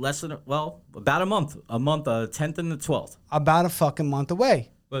 Dude, about a month, 10th and the 12th. About a fucking month away.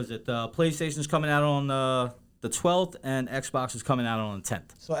 What is it? PlayStation's coming out on the 12th, and Xbox is coming out on the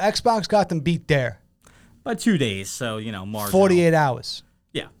 10th. So Xbox got them beat there. By 2 days, so marginal. 48 hours.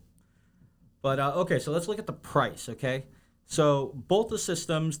 Yeah. But okay, so let's look at the price. Okay, so both the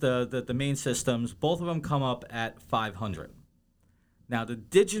systems, the main systems, both of them come up at $500. Now the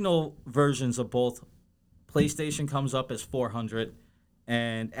digital versions of both, PlayStation comes up as $400,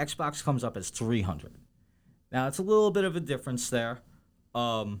 and Xbox comes up as $300. Now it's a little bit of a difference there.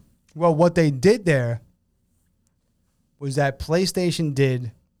 Well, what they did there was that PlayStation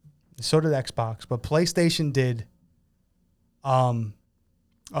did, so did Xbox, but PlayStation did a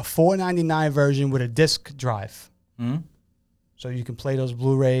 $4.99 version with a disc drive. Mhm. So you can play those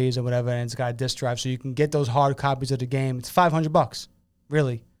Blu-rays or whatever, and it's got a disc drive, so you can get those hard copies of the game. It's $500,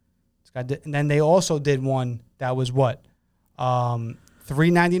 really. It's got, and then they also did one that was what,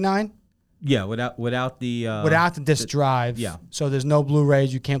 $3.99 Yeah, without the without the disc drive. yeah. So there's no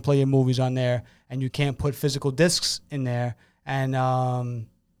Blu-rays. You can't play your movies on there, and you can't put physical discs in there, and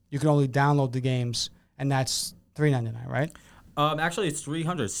you can only download the games, and that's $3.99, right? Actually, it's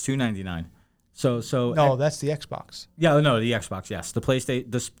 $300. It's $299. So No, that's the Xbox. yeah, no, the Xbox, yes. The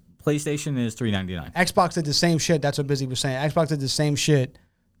PlayStation is $399. Xbox did the same shit. That's what Busy was saying. Xbox did the same shit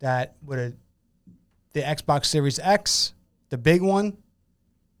that with the Xbox Series X, the big one,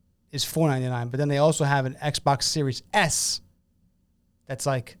 is $4.99. But then they also have an Xbox Series S that's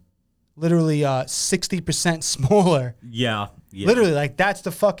like literally 60% smaller. Yeah. Literally, like that's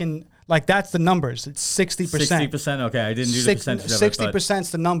the fucking, like that's the numbers. It's 60%. 60%. Okay, I didn't do the percentage of it, but 60%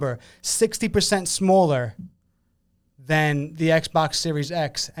 is the number. 60% smaller than the Xbox Series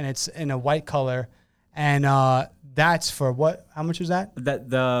X, and it's in a white color. And that's for what? How much is that? that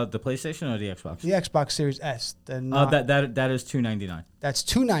the PlayStation or the Xbox? The Xbox Series S. That is $299. That's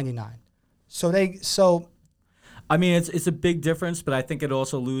 $299. So I mean, it's a big difference, but I think it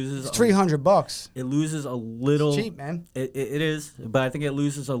also loses. it's $300. It loses a little. It's cheap, man. It is, but I think it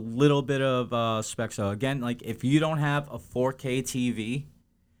loses a little bit of specs. So again, like if you don't have a 4K TV,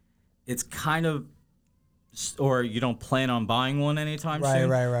 it's kind of, or you don't plan on buying one anytime soon.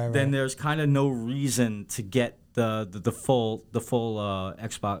 Right. Then there's kind of no reason to get the full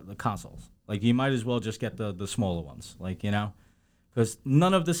Xbox the consoles. Like you might as well just get the smaller ones. Like because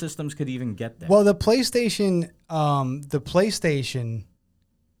none of the systems could even get there. Well, the PlayStation,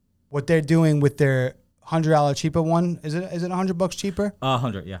 what they're doing with their $100 cheaper one, is it $100 cheaper?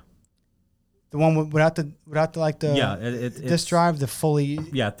 100, yeah. The one without the Yeah, disc it's drive, the fully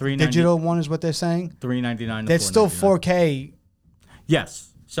yeah, $399. digital one is what they're saying. $399. That's still 4K,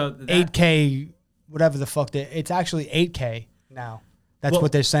 Yes. So that, 8K, whatever the fuck. It's actually 8K now. That's Well,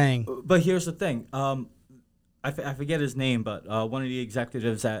 what they're saying. But here's the thing. I forget his name, but one of the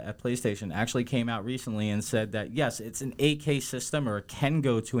executives at PlayStation actually came out recently and said that, yes, it's an 8K system, or it can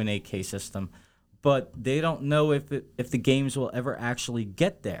go to an 8K system, but they don't know if the games will ever actually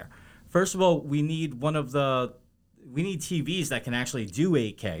get there. First of all, we need TVs that can actually do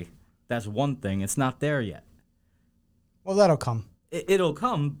 8K. That's one thing. It's not there yet. Well, that'll come. It'll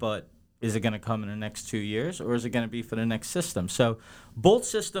come, but is it going to come in the next 2 years, or is it going to be for the next system? So both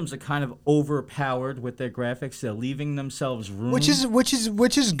systems are kind of overpowered with their graphics. They're leaving themselves room. Which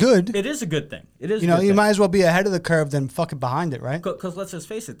is good. It is a good thing. It is. You know, you might as well be ahead of the curve than fucking behind it, right? Because let's just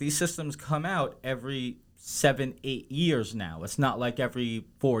face it, these systems come out every 7-8 years now. It's not like every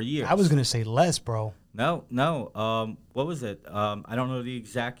 4 years. I was gonna say less, bro. No. What was it? I don't know the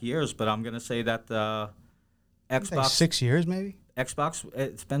exact years, but I'm gonna say that the Like Xbox, 6 years, maybe. Xbox,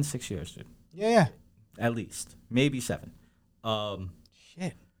 it's been 6 years, dude. Yeah. At least, maybe 7.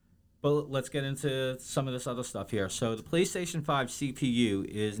 Shit. But let's get into some of this other stuff here. So the PlayStation 5 CPU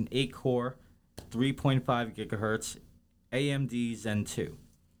is an 8-core, 3.5 gigahertz AMD Zen 2.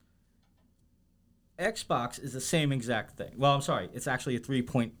 Xbox is the same exact thing. Well, I'm sorry, it's actually a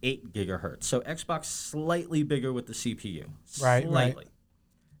 3.8 gigahertz. So Xbox slightly bigger with the CPU. Right, Slightly.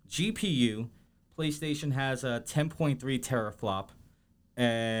 GPU, PlayStation has a 10.3 teraflop,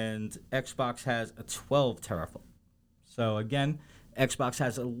 and Xbox has a 12 teraflop. So again, Xbox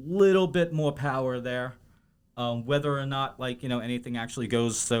has a little bit more power there. Whether or not anything actually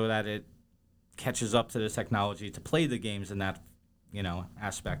goes so that it catches up to the technology to play the games in that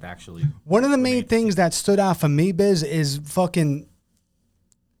aspect actually. One of the main things that stood out for me, Biz, is fucking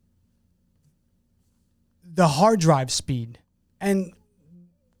the hard drive speed. And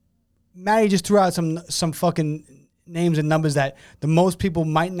Maddie just threw out some fucking names and numbers that the most people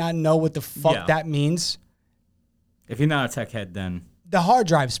might not know what the fuck that means. If you're not a tech head, then the hard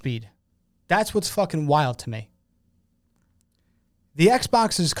drive speed. That's what's fucking wild to me. The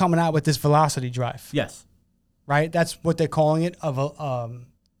Xbox is coming out with this velocity drive. yes. Right? That's what they're calling it. I don't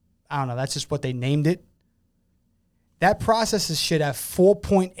know. That's just what they named it. That processes shit at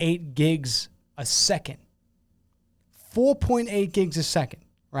 4.8 gigs a second. 4.8 gigs a second,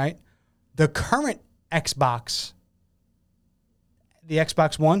 right? The current Xbox, the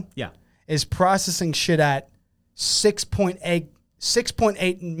Xbox One, is processing shit at 6.8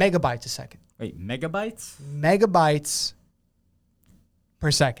 megabytes a second. Wait, megabytes? Megabytes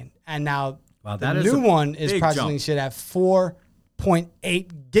per second. And now the new one is processing shit at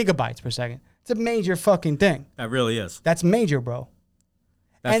 4.8 gigabytes per second. It's a major fucking thing. That really is. That's major, bro.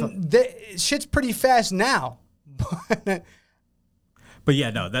 Shit's pretty fast now. But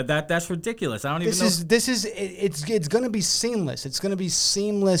yeah, no, that's ridiculous. I don't even know. It's gonna be seamless. It's gonna be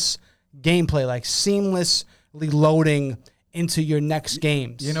seamless gameplay, like seamlessly loading into your next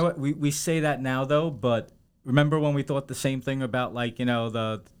games. You know what? We say that now though, but remember when we thought the same thing about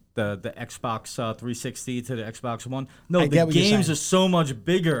the Xbox 360 to the Xbox One? No, the games are so much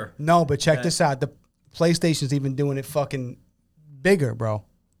bigger. No, but check this out. The PlayStation's even doing it fucking bigger, bro.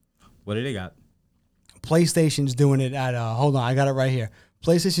 What do they got? PlayStation's doing it at, hold on, I got it right here.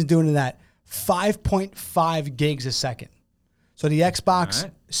 PlayStation's doing it at 5.5 gigs a second. So the Xbox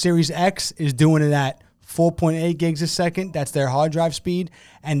Series X is doing it at 4.8 gigs a second. That's their hard drive speed.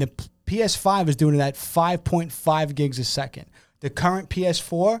 And the PS5 is doing it at 5.5 gigs a second. The current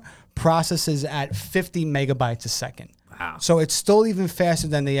PS4 processes at 50 megabytes a second. Wow. So it's still even faster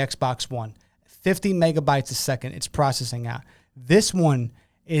than the Xbox One. 50 megabytes a second it's processing out. This one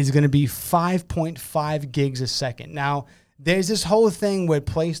is going to be 5.5 gigs a second. Now, there's this whole thing with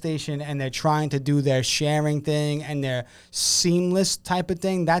PlayStation and they're trying to do their sharing thing and their seamless type of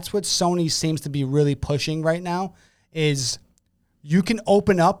thing. That's what Sony seems to be really pushing right now is you can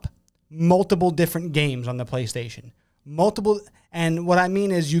open up multiple different games on the PlayStation. And what I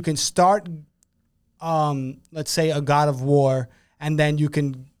mean is you can start, let's say, a God of War, and then you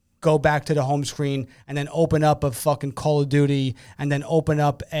can go back to the home screen and then open up a fucking Call of Duty and then open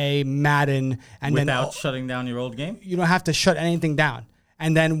up a Madden. And without shutting down your old game? You don't have to shut anything down.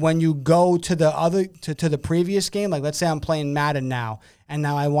 And then when you go to the other to the previous game, like let's say I'm playing Madden now, and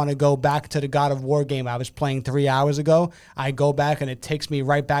now I want to go back to the God of War game I was playing 3 hours ago. I go back and it takes me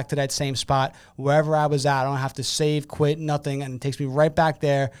right back to that same spot wherever I was at. I don't have to save, quit, nothing, and it takes me right back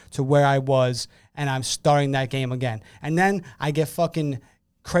there to where I was, and I'm starting that game again. And then I get fucking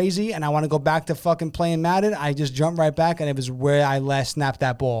crazy and I want to go back to fucking playing Madden. I just jump right back, and it was where I last snapped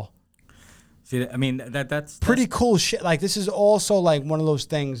that ball. See, I mean that's pretty cool shit. Like this is also like one of those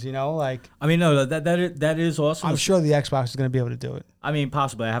things, you know. Like I mean, no, that is awesome. I'm sure the Xbox is going to be able to do it. I mean,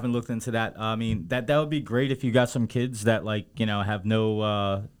 possibly. I haven't looked into that. I mean, that would be great if you got some kids that have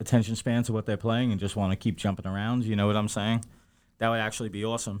no attention span to what they're playing and just want to keep jumping around. You know what I'm saying? That would actually be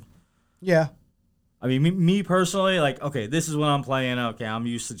awesome. Yeah. I mean, me personally, okay, this is what I'm playing. Okay, I'm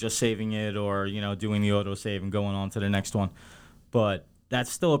used to just saving it or doing the autosave and going on to the next one, but that's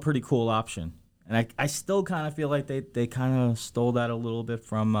still a pretty cool option. And I still kind of feel like they kind of stole that a little bit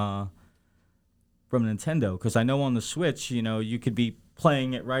from Nintendo, because I know on the Switch, you could be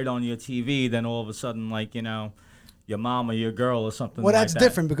playing it right on your TV, then all of a sudden, your mom or your girl or something like that. Well, that's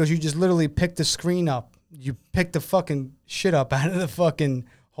different because you just literally pick the screen up. You pick the fucking shit up out of the fucking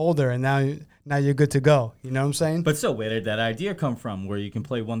holder, and now you're good to go. You know what I'm saying? But still, where did that idea come from, where you can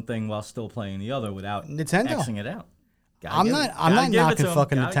play one thing while still playing the other without Nintendo Xing it out? I'm not knocking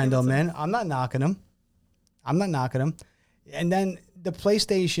fucking Nintendo, man. I'm not knocking them. And then the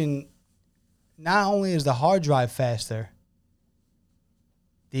PlayStation not only is the hard drive faster,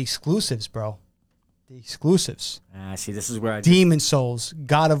 the exclusives, bro. The exclusives. See, this is where I Demon Souls,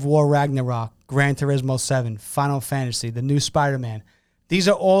 God of War Ragnarok, Gran Turismo 7, Final Fantasy, the new Spider-Man. These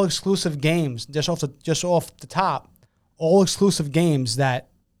are all exclusive games, just off the top, all exclusive games that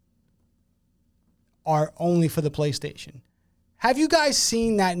are only for the PlayStation. Have you guys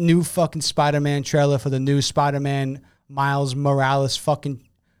seen that new fucking Spider-Man trailer for the new Spider-Man Miles Morales fucking...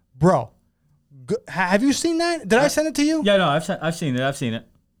 Bro, have you seen that? Did I send it to you? Yeah, no, I've seen it. I've seen it.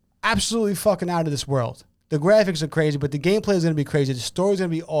 Absolutely fucking out of this world. The graphics are crazy, but the gameplay is going to be crazy. The story is going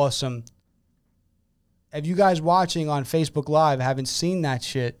to be awesome. If you guys watching on Facebook Live haven't seen that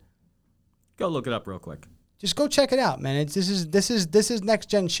shit, Go look it up real quick. just go check it out, man. This is next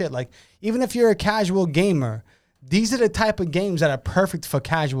gen shit. Like, even if you're a casual gamer, these are the type of games that are perfect for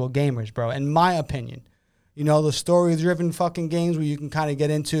casual gamers, bro. In my opinion, you know, the story-driven fucking games where you can kind of get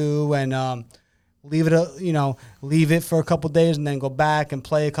into and leave it for a couple days and then go back and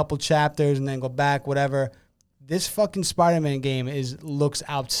play a couple chapters and then go back, whatever. This fucking Spider-Man game looks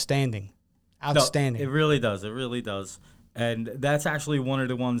outstanding. Outstanding. No, it really does. It really does. And that's actually one of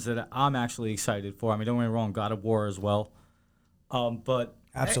the ones that I'm actually excited for. I mean, don't get me wrong, God of War as well. But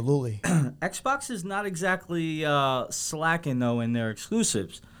Absolutely. Xbox is not exactly slacking, though, in their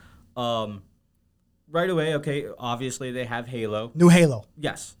exclusives. Right away, okay, obviously they have Halo. New Halo.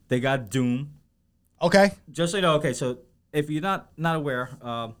 Yes, they got Doom. Okay. Just so you know, okay, so if you're not aware,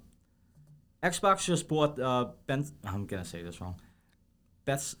 Xbox just bought I'm going to say this wrong.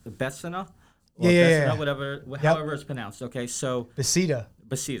 Bethesda? Or Yeah. however it's pronounced. Okay, so Bethesda.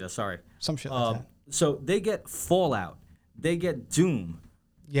 Sorry. Some shit like that. So they get Fallout, they get Doom,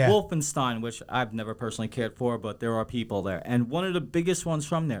 Yeah. Wolfenstein, which I've never personally cared for, but there are people there, and one of the biggest ones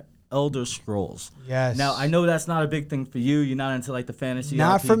from there, Elder Scrolls. Yes. Now I know that's not a big thing for you. You're not into like the fantasy.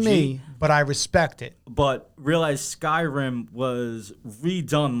 Not RPG, for me, but I respect it. But realize Skyrim was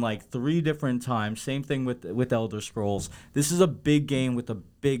redone like 3 different times. Same thing with Elder Scrolls. This is a big game with a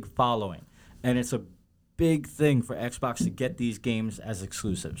big following. And it's a big thing for Xbox to get these games as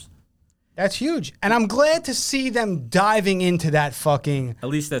exclusives. That's huge. And I'm glad to see them diving into that fucking... At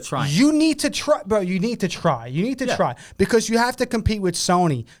least they're trying. You need to try, bro. You need to try. Try. Because you have to compete with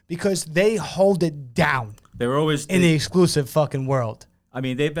Sony because they hold it down They were always in the exclusive fucking world. I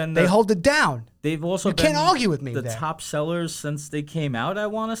mean, they've been... They hold it down. They've also You been can't argue with me the there. top sellers since they came out, I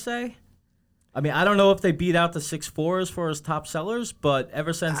want to say. I mean, I don't know if they beat out the 6.4 as far as top sellers, but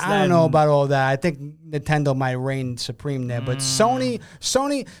ever since then... I don't know about all that. I think Nintendo might reign supreme there. But Sony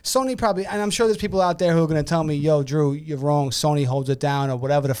probably... And I'm sure there's people out there who are going to tell me, yo, Drew, you're wrong. Sony holds it down or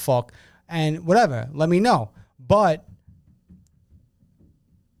whatever the fuck. And whatever. Let me know. But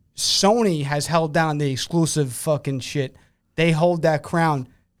Sony has held down the exclusive fucking shit. They hold that crown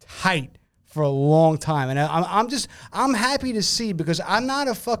tight for a long time. And I'm happy to see because I'm not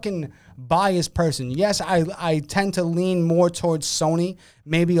a fucking biased person. Yes, I tend to lean more towards Sony,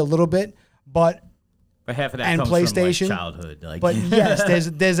 maybe a little bit, but half of that and comes PlayStation, from like childhood. Like, but yes,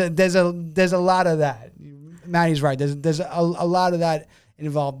 there's a lot of that. Maddie's right. There's a lot of that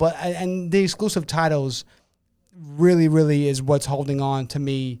involved. But and the exclusive titles really is what's holding on to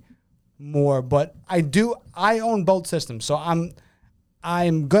me more. But I own both systems, so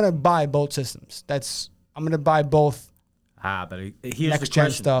I'm gonna buy both systems. I'm gonna buy both. but here's Next the gen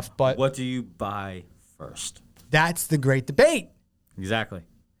question. stuff, but- what do you buy first? That's the great debate. Exactly.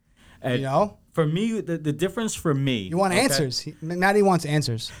 And You know? for me, the difference for me... You want answers. Maddie wants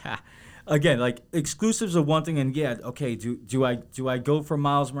answers. Again, like exclusives are one thing, and yeah, okay. Do I go for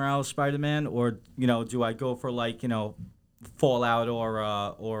Miles Morales Spider-Man, or do I go for like Fallout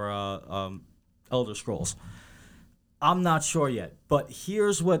or Elder Scrolls? I'm not sure yet, but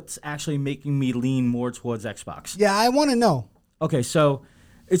here's what's actually making me lean more towards Xbox. Yeah, I want to know. Okay, so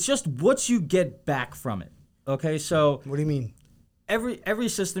it's just what you get back from it. Okay, so What do you mean? every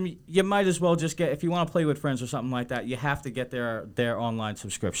system you might as well just get, if you want to play with friends or something like that, you have to get their online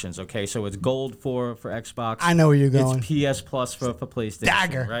subscriptions. Okay, so it's gold for Xbox. I know where you're going. It's PS Plus for PlayStation.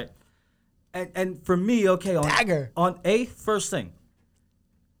 Dagger. Right. And for me, okay, Dagger. First thing,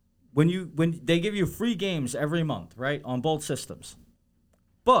 when they give you free games every month, right, on both systems,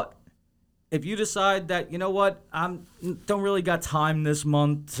 but if you decide that, you know what, don't really got time this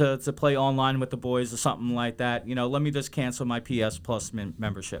month to play online with the boys or something like that, let me just cancel my PS Plus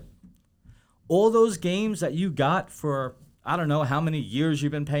membership. All those games that you got for, I don't know how many years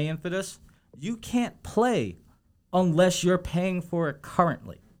you've been paying for this, you can't play unless you're paying for it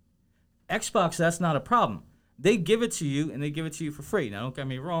currently. Xbox, that's not a problem. They give it to you, and they give it to you for free. Now, don't get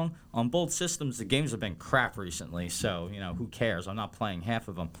me wrong. On both systems, the games have been crap recently, so, who cares? I'm not playing half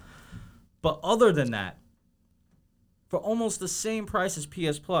of them. But other than that, for almost the same price as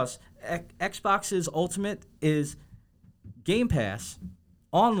PS Plus, Xbox's Ultimate is Game Pass,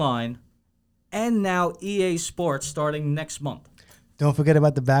 online, and now EA Sports starting next month. Don't forget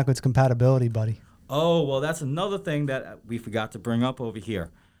about the backwards compatibility, buddy. Oh, well, that's another thing that we forgot to bring up over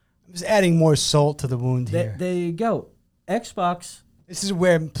here. I'm just adding more salt to the wound here. There you go. Xbox. This is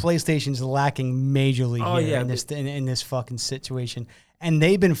where PlayStation's lacking majorly here yeah, in this fucking situation. And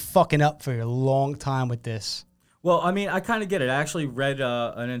they've been fucking up for a long time with this. Well, I mean, I kind of get it. I actually read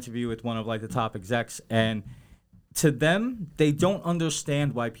an interview with one of like the top execs, and to them, they don't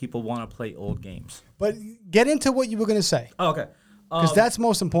understand why people want to play old games. But get into what you were going to say. Oh, okay. Because that's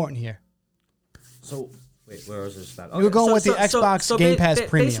most important here. So, wait, where is this? You were going with the Xbox Game Pass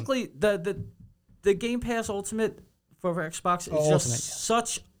Premium. Basically, the Game Pass Ultimate for Xbox is just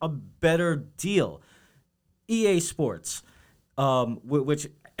such a better deal. EA Sports, which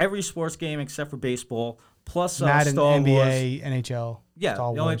every sports game except for baseball, plus Madden, Star NBA, Wars. NHL. Yeah,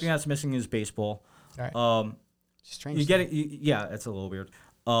 Star the only Wars. thing that's missing is baseball. All right. Strange. You get it. Yeah, it's a little weird.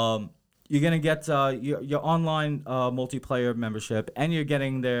 You're gonna get your online multiplayer membership, and you're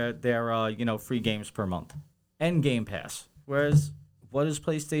getting their free games per month, and Game Pass. Whereas, what is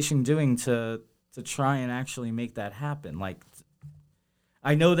PlayStation doing to try and actually make that happen? Like,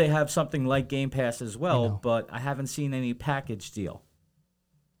 I know they have something like Game Pass as well, but I haven't seen any package deal.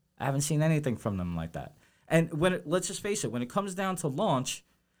 I haven't seen anything from them like that. And let's just face it, when it comes down to launch,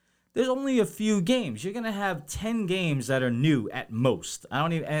 there's only a few games. You're gonna have 10 games that are new at most.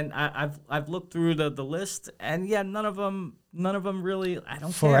 I've looked through the list, and yeah, none of them really. I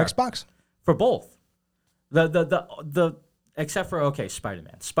don't for care. Xbox. For both, the except for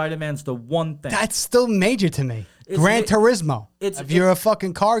Spider-Man. Spider-Man's the one thing. That's still major to me. Gran Turismo. If you're a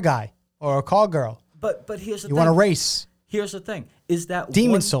fucking car guy or a car girl, but here's the thing. you want to race. Here's the thing: is that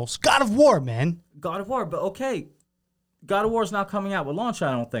Demon Souls, God of War, man. God of War, but okay. God of War is not coming out with launch,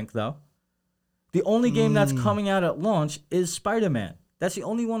 I don't think, though. The only game that's coming out at launch is Spider-Man. That's the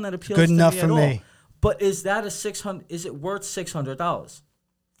only one that appeals Good to enough me for at me. all. But is that is it worth $600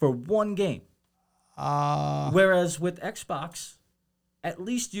 for one game? Whereas with Xbox, at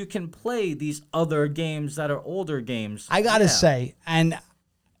least you can play these other games that are older games. I gotta say, and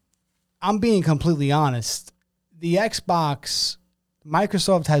I'm being completely honest, the Xbox,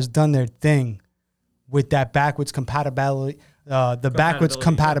 Microsoft has done their thing with that backwards compatibility, backwards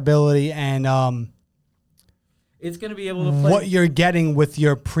compatibility, and it's going to be able to play what you're getting with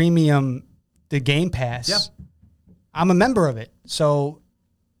your premium, the Game Pass. Yeah. I'm a member of it, so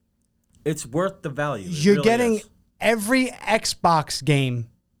it's worth the value. you're getting every Xbox game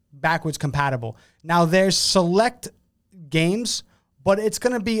backwards compatible. Now there's select games, but it's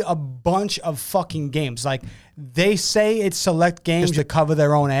going to be a bunch of fucking games. Like, they say it's select games to cover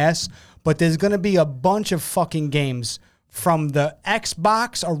their own ass, but there's going to be a bunch of fucking games from the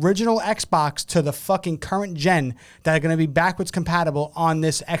Xbox, original Xbox, to the fucking current gen that are going to be backwards compatible on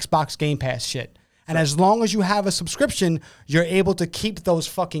this Xbox Game Pass shit. And as long as you have a subscription, you're able to keep those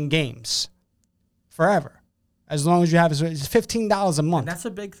fucking games forever. As long as you have, it's $15 a month. And that's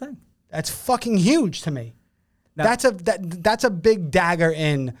a big thing. That's fucking huge to me. Now, That's a big dagger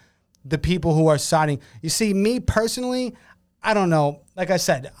in the people who are siding. You see, me personally, I don't know. Like I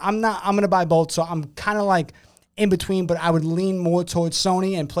said, I'm going to buy both, so I'm kind of like in between, but I would lean more towards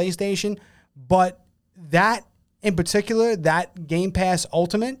Sony and PlayStation. But that, in particular, that Game Pass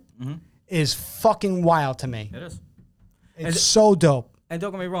Ultimate is fucking wild to me. It is. It's so dope. And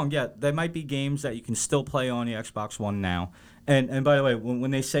don't get me wrong, yeah, there might be games that you can still play on your Xbox One now. And by the way,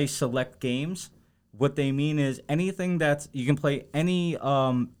 when they say select games, what they mean is anything that's, you can play any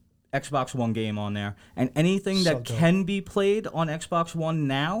Xbox One game on there, and anything that can be played on Xbox One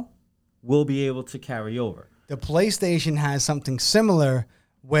now will be able to carry over. The PlayStation has something similar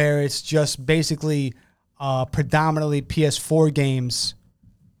where it's just basically predominantly PS4 games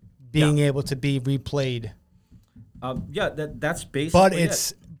being able to be replayed. That's basically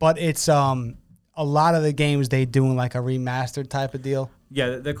But it's a lot of the games they doing like a remastered type of deal.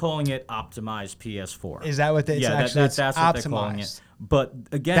 Yeah, they're calling it optimized PS4. Is that what they? Yeah, actually, that's what optimized. they're calling it. But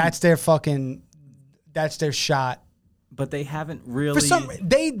again, that's their shot. But they haven't really. For some,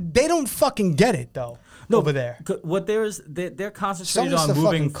 they don't fucking get it though. Over there, what they're concentrated Someone's on to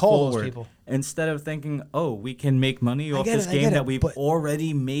moving fucking call those forward people. Instead of thinking, oh, we can make money off this game that we've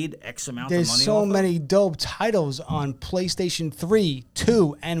already made X amount of money. There's so many dope titles on PlayStation 3,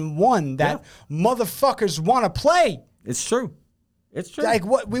 2, and 1 that motherfuckers want to play. It's true. It's true. Like,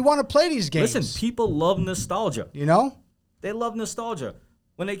 what we want to play these games. Listen, people love nostalgia. You know? They love nostalgia.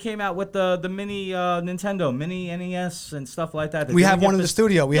 when they came out with the mini Nintendo, mini NES and stuff like that. We have one in the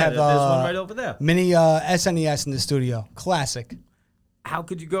studio. We have there's one right over there. mini SNES in the studio. Classic. How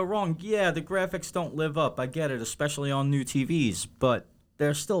could you go wrong? Yeah, the graphics don't live up. I get it, especially on new TVs, but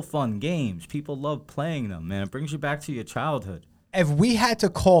they're still fun games. People love playing them, man. It brings you back to your childhood. If we had to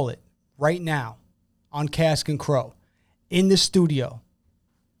call it right now on Cask and Crow in the studio,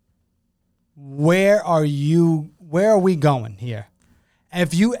 where are we going here?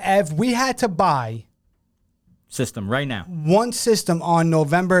 If we had to buy System right now. one system on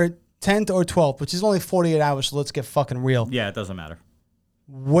November 10th or 12th, which is only 48 hours, so let's get fucking real. Yeah, it doesn't matter.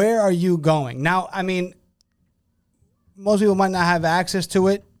 Where are you going? Now, I mean, most people might not have access to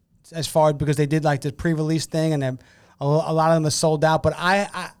it as far because they did like the pre-release thing, and then a lot of them are sold out. But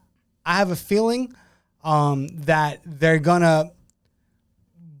I have a feeling that they're gonna,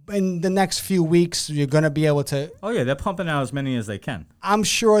 in the next few weeks, you're gonna be able to. Oh yeah, they're pumping out as many as they can. I'm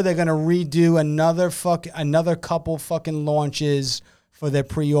sure they're gonna redo another couple fucking launches for their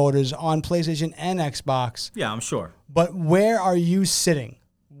pre-orders on PlayStation and Xbox. Yeah, I'm sure. But where are you sitting?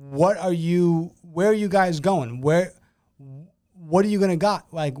 Where are you guys going? What are you gonna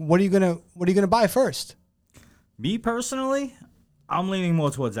got? Like, what are you gonna buy first? Me personally, I'm leaning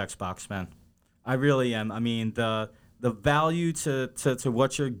more towards Xbox, man. I really am. I mean, the value to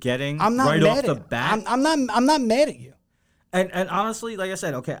what you're getting I'm not right mad off at the you. bat. I'm not mad at you. And honestly, like I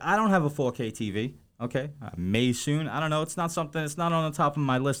said, okay, I don't have a 4K TV. Okay, I may soon. I don't know. It's not on the top of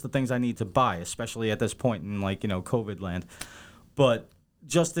my list of things I need to buy, especially at this point in COVID land. But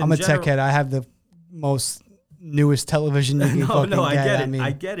just in I'm a general, tech head. I have the most newest television you can fucking I get. get it. mean,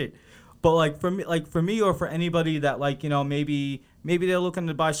 I get it. But for me, or for anybody that maybe they're looking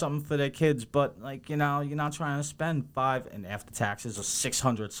to buy something for their kids, but you're not trying to spend $500 and after taxes or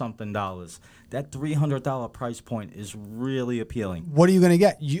 $600 something. That $300 price point is really appealing. what are you gonna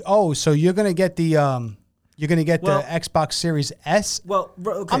get? So you're gonna get the the Xbox Series S. Well,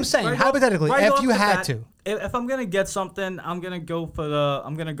 okay. I'm saying hypothetically, if off you the had bat, to. If I'm gonna get something, I'm gonna go for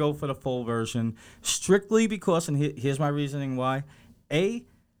the full version, strictly because, and here's my reasoning why.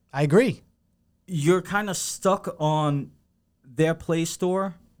 I agree. You're kind of stuck on their Play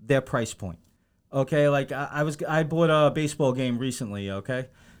Store, their price point. Okay, I bought a baseball game recently. Okay,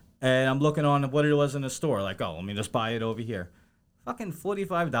 and I'm looking on what it was in the store. Let me just buy it over here. Fucking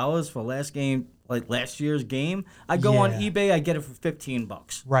 $45 for last year's game. I go on eBay, I get it for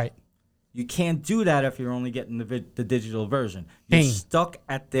 $15. Right. You can't do that if you're only getting the digital version. You're Bing. stuck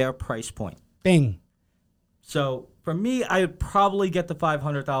at their price point. Bing. So for me, I'd probably get the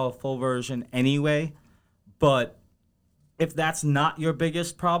 $500 full version anyway. But if that's not your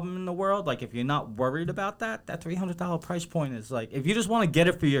biggest problem in the world, if you're not worried about that $300 price point is if you just want to get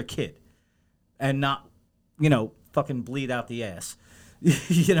it for your kid and not, fucking bleed out the ass, it's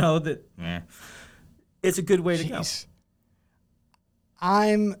a good way to go.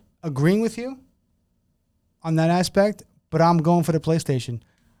 I'm agreeing with you on that aspect, but I'm going for the PlayStation.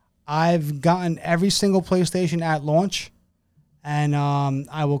 I've gotten every single PlayStation at launch, and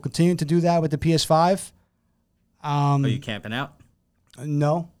I will continue to do that with the PS5. Are you camping out?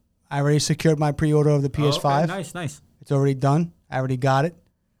 No, I already secured my pre-order of the PS5. Oh, okay. Nice. It's already done. I already got it.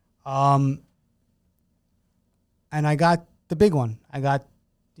 And I got the big one. I got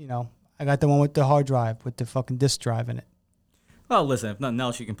the one with the hard drive, with the fucking disc drive in it. Well, listen, if nothing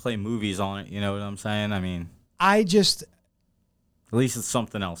else, you can play movies on it. You know what I'm saying? I mean, at least it's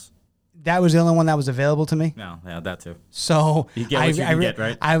something else. That was the only one that was available to me. No, yeah, that too. So you get what you can get,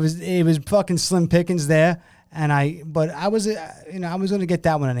 right? It was fucking slim pickings there, but I was going to get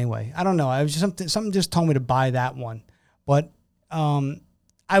that one anyway. I don't know. I was just something just told me to buy that one, but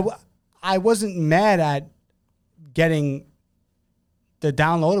I wasn't mad at getting the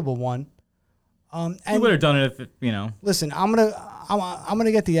downloadable one. And you would have done it if Listen, I'm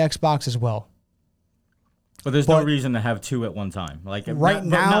gonna get the Xbox as well. But there's no reason to have two at one time.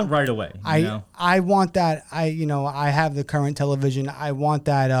 Not right away. I want that. I have the current television. I want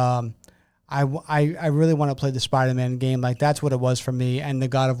that. I really want to play the Spider-Man game. That's what it was for me, and the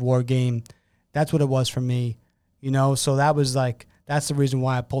God of War game. That's what it was for me. So that was that's the reason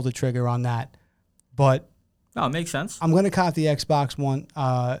why I pulled the trigger on that. But it makes sense. I'm gonna cop the Xbox One,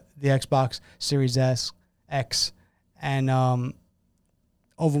 the Xbox Series X, and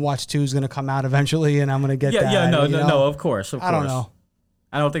Overwatch 2 is gonna come out eventually, and I'm gonna get that. No, of course. I don't know.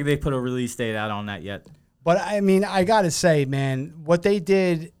 I don't think they put a release date out on that yet. But I mean, I gotta say, man, what they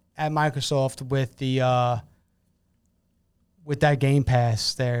did at Microsoft with that Game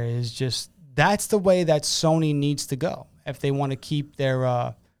Pass there is that's the way that Sony needs to go if they want to keep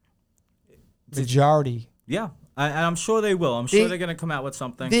their majority. Yeah, And I'm sure they will. I'm sure they're going to come out with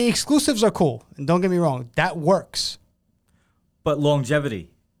something. The exclusives are cool, and don't get me wrong, that works. But longevity.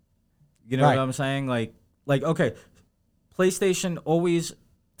 You know Right. what I'm saying? Like okay, PlayStation always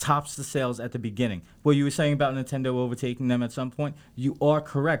tops the sales at the beginning. What you were saying about Nintendo overtaking them at some point, you are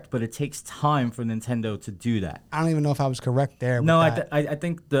correct, but it takes time for Nintendo to do that. I don't even know if I was correct there. No, with that. I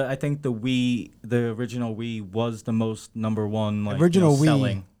think the Wii, the original Wii, was the most number one. Like, original Wii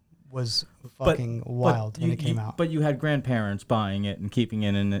selling. was fucking wild when it came out. But you had grandparents buying it and keeping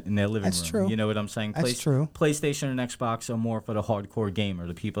it in their living That's room. true. You know what I'm saying? That's true. PlayStation and Xbox are more for the hardcore gamer,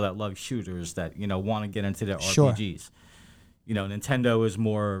 the people that love shooters, that want to get into their Sure. RPGs. Nintendo is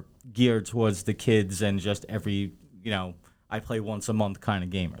more geared towards the kids and just every I play once a month kind of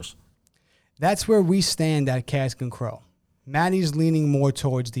gamers. That's where we stand at Cask and Crow. Maddie's leaning more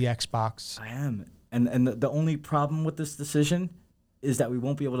towards the Xbox. I am, and the only problem with this decision is that we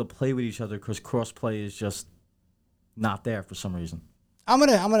won't be able to play with each other because crossplay is just not there for some reason. I'm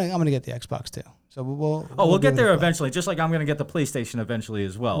gonna get the Xbox too. So we'll We'll get give it there a play. eventually. Just like I'm gonna get the PlayStation eventually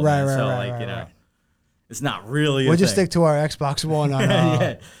as well. Right, man. right, So right, like right. it's not really. We'll a just thing. stick to our Xbox One on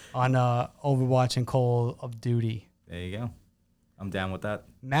Yeah. on Overwatch and Call of Duty. There you go. I'm down with that.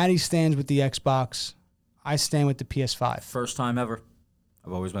 Maddie stands with the Xbox. I stand with the PS5. First time ever.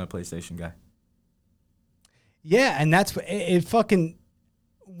 I've always been a PlayStation guy. Yeah, and that's it. Fucking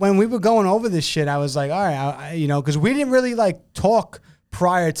when we were going over this shit, I was like, all right, because we didn't really like talk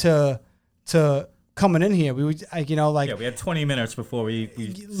prior to coming in here. We would Yeah, we had 20 minutes before we sat down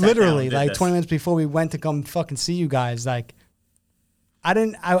and literally did like this. 20 minutes before we went to come fucking see you guys. Like,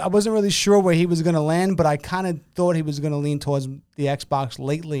 I wasn't really sure where he was gonna land, but I kind of thought he was gonna lean towards the Xbox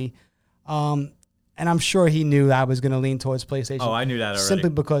lately. And I'm sure he knew I was gonna lean towards PlayStation. Oh, I knew that already. Simply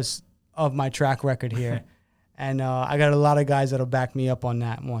because of my track record here. And I got a lot of guys that'll back me up on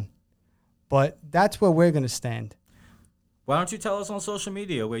that one. But that's where we're going to stand. Why don't you tell us on social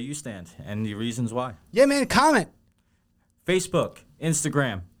media where you stand and the reasons why? Yeah, man, comment. Facebook,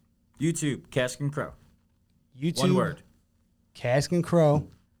 Instagram, YouTube, Cask and Crow. YouTube, One word. Cask and Crow.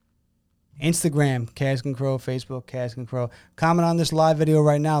 Instagram, Cask and Crow. Facebook, Cask and Crow. Comment on this live video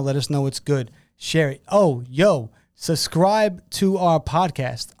right now. Let us know it's good. Share it. Oh, subscribe to our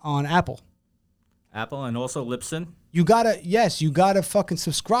podcast on Apple. Apple and also Libsyn. You gotta fucking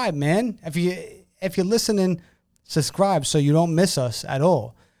subscribe, man. If you're listening, subscribe so you don't miss us at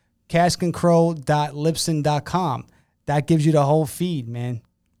all. caskandcrow.libsyn.com. That gives you the whole feed, man.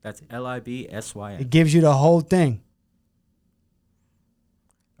 That's LIBSYN. It gives you the whole thing.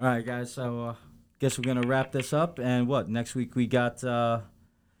 All right, guys. So guess we're gonna wrap this up. And next week we got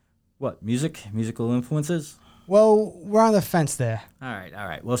musical influences. Well, we're on the fence there. All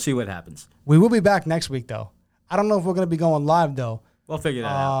right. We'll see what happens. We will be back next week, though. I don't know if we're going to be going live, though. We'll figure that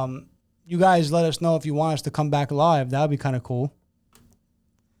out. You guys let us know if you want us to come back live. That would be kind of cool.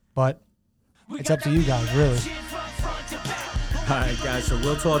 But it's up to you guys, really. All right, guys. So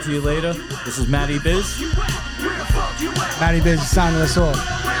we'll talk to you later. This is Matty Biz. Matty Biz is signing us off.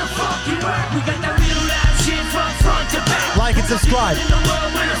 Like and subscribe.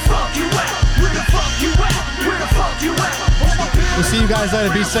 We'll see you guys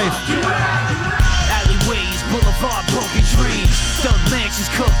later. Be safe. Alleyways, boulevard, broken dreams. Thug mansions,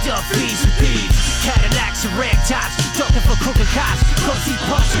 cooked up fiends and thieves. Cadillacs and rag tops, ducking for crooked cops. Cozy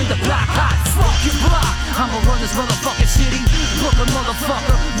punch in the block hot. Fuck your block. I'ma run this motherfucking city. Brooklyn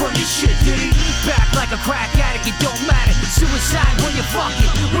motherfucker, run this shit, diddy. Back like a crack addict, it don't matter. Suicide when you fuck it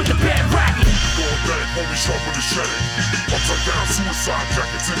with the bad racket. Going back, homie, sharp with the shank. Upside down, suicide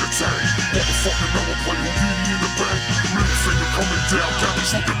jackets in the tank. Motherfucking number plate, Houdini in the bank. Middle finger coming down, cabbage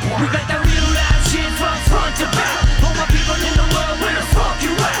looking We blank. got that real life shit from front to back. All my people in the world, where the fuck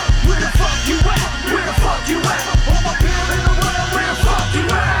you at? Where the fuck you at? Where the fuck you at? All my people in the world, where the fuck you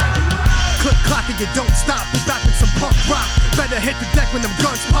at? Click clock and you don't stop. We rapping some punk rock. Better hit the deck when them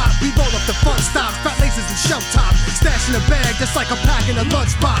guns pop. We roll up the fun stops, fat laces and shell top. Stash in a bag just like a pack in a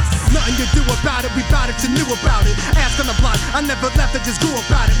lunchbox. Nothing you do about it, we bout it, you knew about it. Ask on the block, I never left, I just grew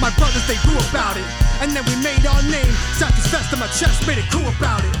about it. My brothers, they grew about it. And then we made our name. Shot this vest on my chest, made it cool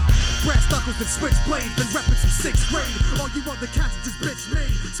about it. Brass knuckles and switchblades, been reppin' since 6th grade. All you other cats are just bitch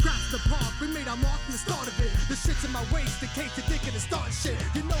made. Scratch the park, we made our mark from the start of it. The shit's in my waist, in case you're thinking of starting shit.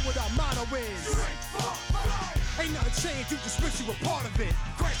 You know what our motto is. Ain't nothing changed, you just wish you were part of it.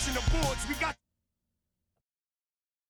 Crashing the boards, we got